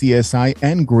 ACSI,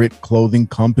 and Grit Clothing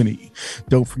Company.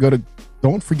 Don't forget to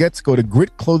go to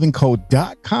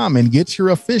gritclothingco.com and get your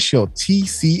official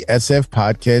TCSF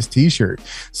podcast t-shirt.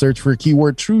 Search for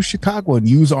keyword True Chicago and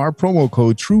use our promo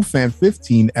code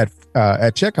TrueFan15 at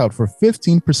checkout for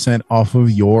 15% off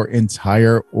of your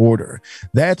entire order.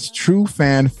 That's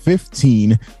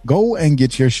TrueFan15. Go and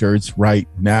get your shirts right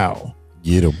now.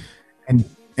 Get them.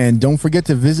 And don't forget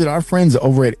to visit our friends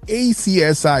over at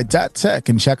acsi.tech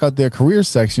and check out their career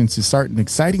section to start an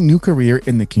exciting new career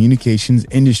in the communications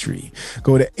industry.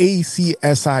 Go to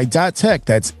acsi.tech,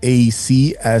 that's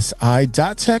acsi.tech,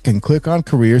 and click on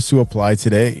careers to apply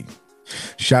today.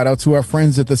 Shout out to our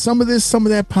friends at the Some of This, Some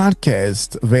of That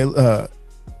podcast.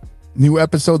 New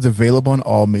episodes available on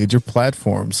all major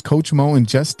platforms. Coach Mo and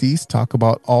Justice talk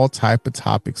about all type of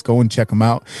topics. Go and check them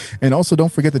out. And also don't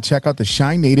forget to check out the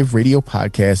Shine Native Radio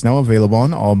podcast, now available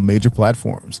on all major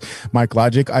platforms. Mike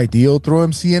Logic, Ideal, Throw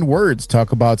MC, and Words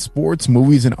talk about sports,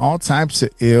 movies, and all types of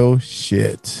ill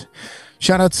shit.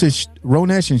 Shout out to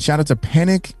Ronesh and shout out to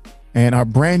Panic and our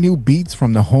brand new beats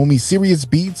from the homie Serious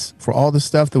Beats for all the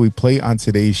stuff that we play on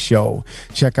today's show.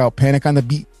 Check out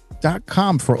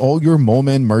paniconthebeat.com for all your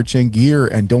moment merch and gear.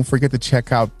 And don't forget to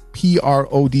check out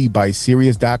PROD by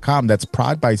Sirius.com. That's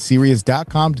prod by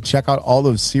Sirius.com to check out all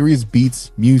of Serious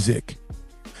Beats music.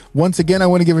 Once again, I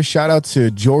want to give a shout out to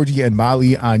Georgie and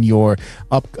Molly on your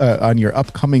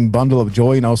upcoming bundle of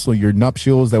joy and also your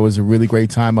nuptials. That was a really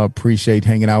great time. I appreciate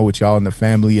hanging out with y'all and the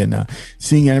family and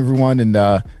seeing everyone.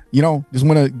 And just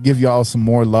want to give y'all some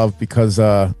more love because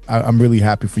I'm really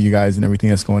happy for you guys and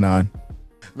everything that's going on.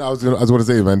 No, I was going to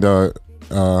say, man,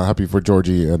 happy for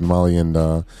Georgie and Molly, and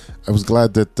I was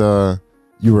glad that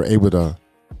you were able to.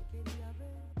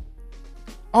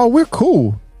 Oh, we're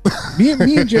cool. me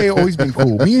and Jay have always been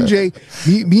cool. Me and Jay,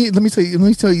 let me tell you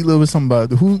a little bit something about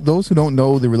those who don't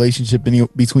know the relationship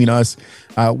between us.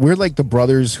 We're like the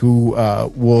brothers who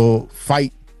will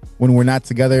fight when we're not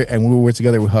together, and when we're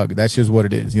together, we hug. That's just what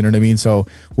it is. You know what I mean? So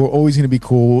we're always going to be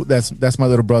cool. That's my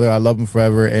little brother. I love him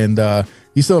forever. And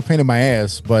he's still a pain in my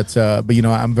ass, but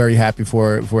I'm very happy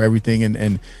for everything.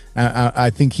 And I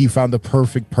think he found the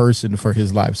perfect person for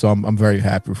his life. So I'm very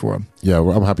happy for him. Yeah,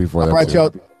 I'm happy for that. All right,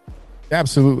 y'all.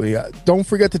 Absolutely. Don't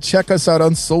forget to check us out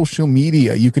on social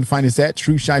media. You can find us at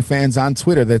True Chi Fans on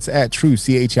Twitter. That's at True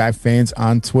CHI Fans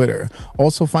on Twitter.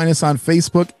 Also find us on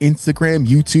Facebook, Instagram,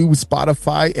 YouTube,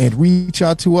 Spotify, and reach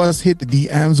out to us. Hit the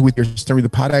DMs with your Story the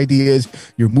Pod ideas,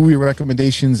 your movie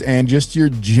recommendations, and just your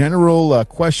general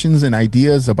questions and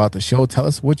ideas about the show. Tell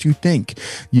us what you think.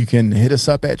 You can hit us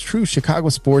up at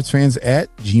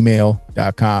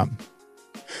truechicagosportsfans@gmail.com.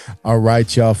 All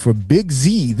right, y'all. For Big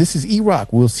Z, this is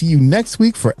E-Rock. We'll see you next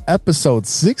week for episode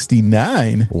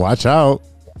 69. Watch out.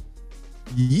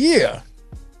 Yeah.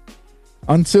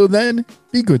 Until then,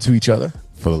 be good to each other.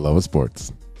 For the love of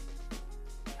sports.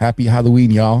 Happy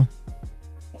Halloween, y'all.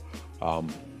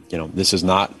 This is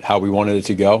not how we wanted it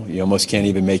to go. You almost can't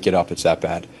even make it up. It's that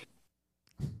bad.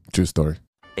 True story.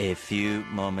 A few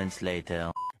moments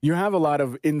later. You have a lot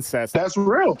of incest. That's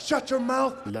real. Shut your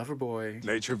mouth, lover boy.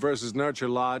 Nature versus nurture,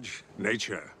 Lodge.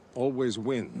 Nature always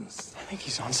wins. I think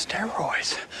he's on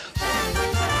steroids.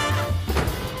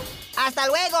 Hasta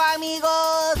luego,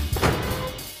 amigos.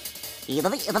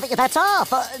 That's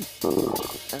off.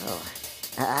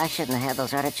 I shouldn't have had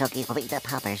those artichoke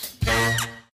poppers.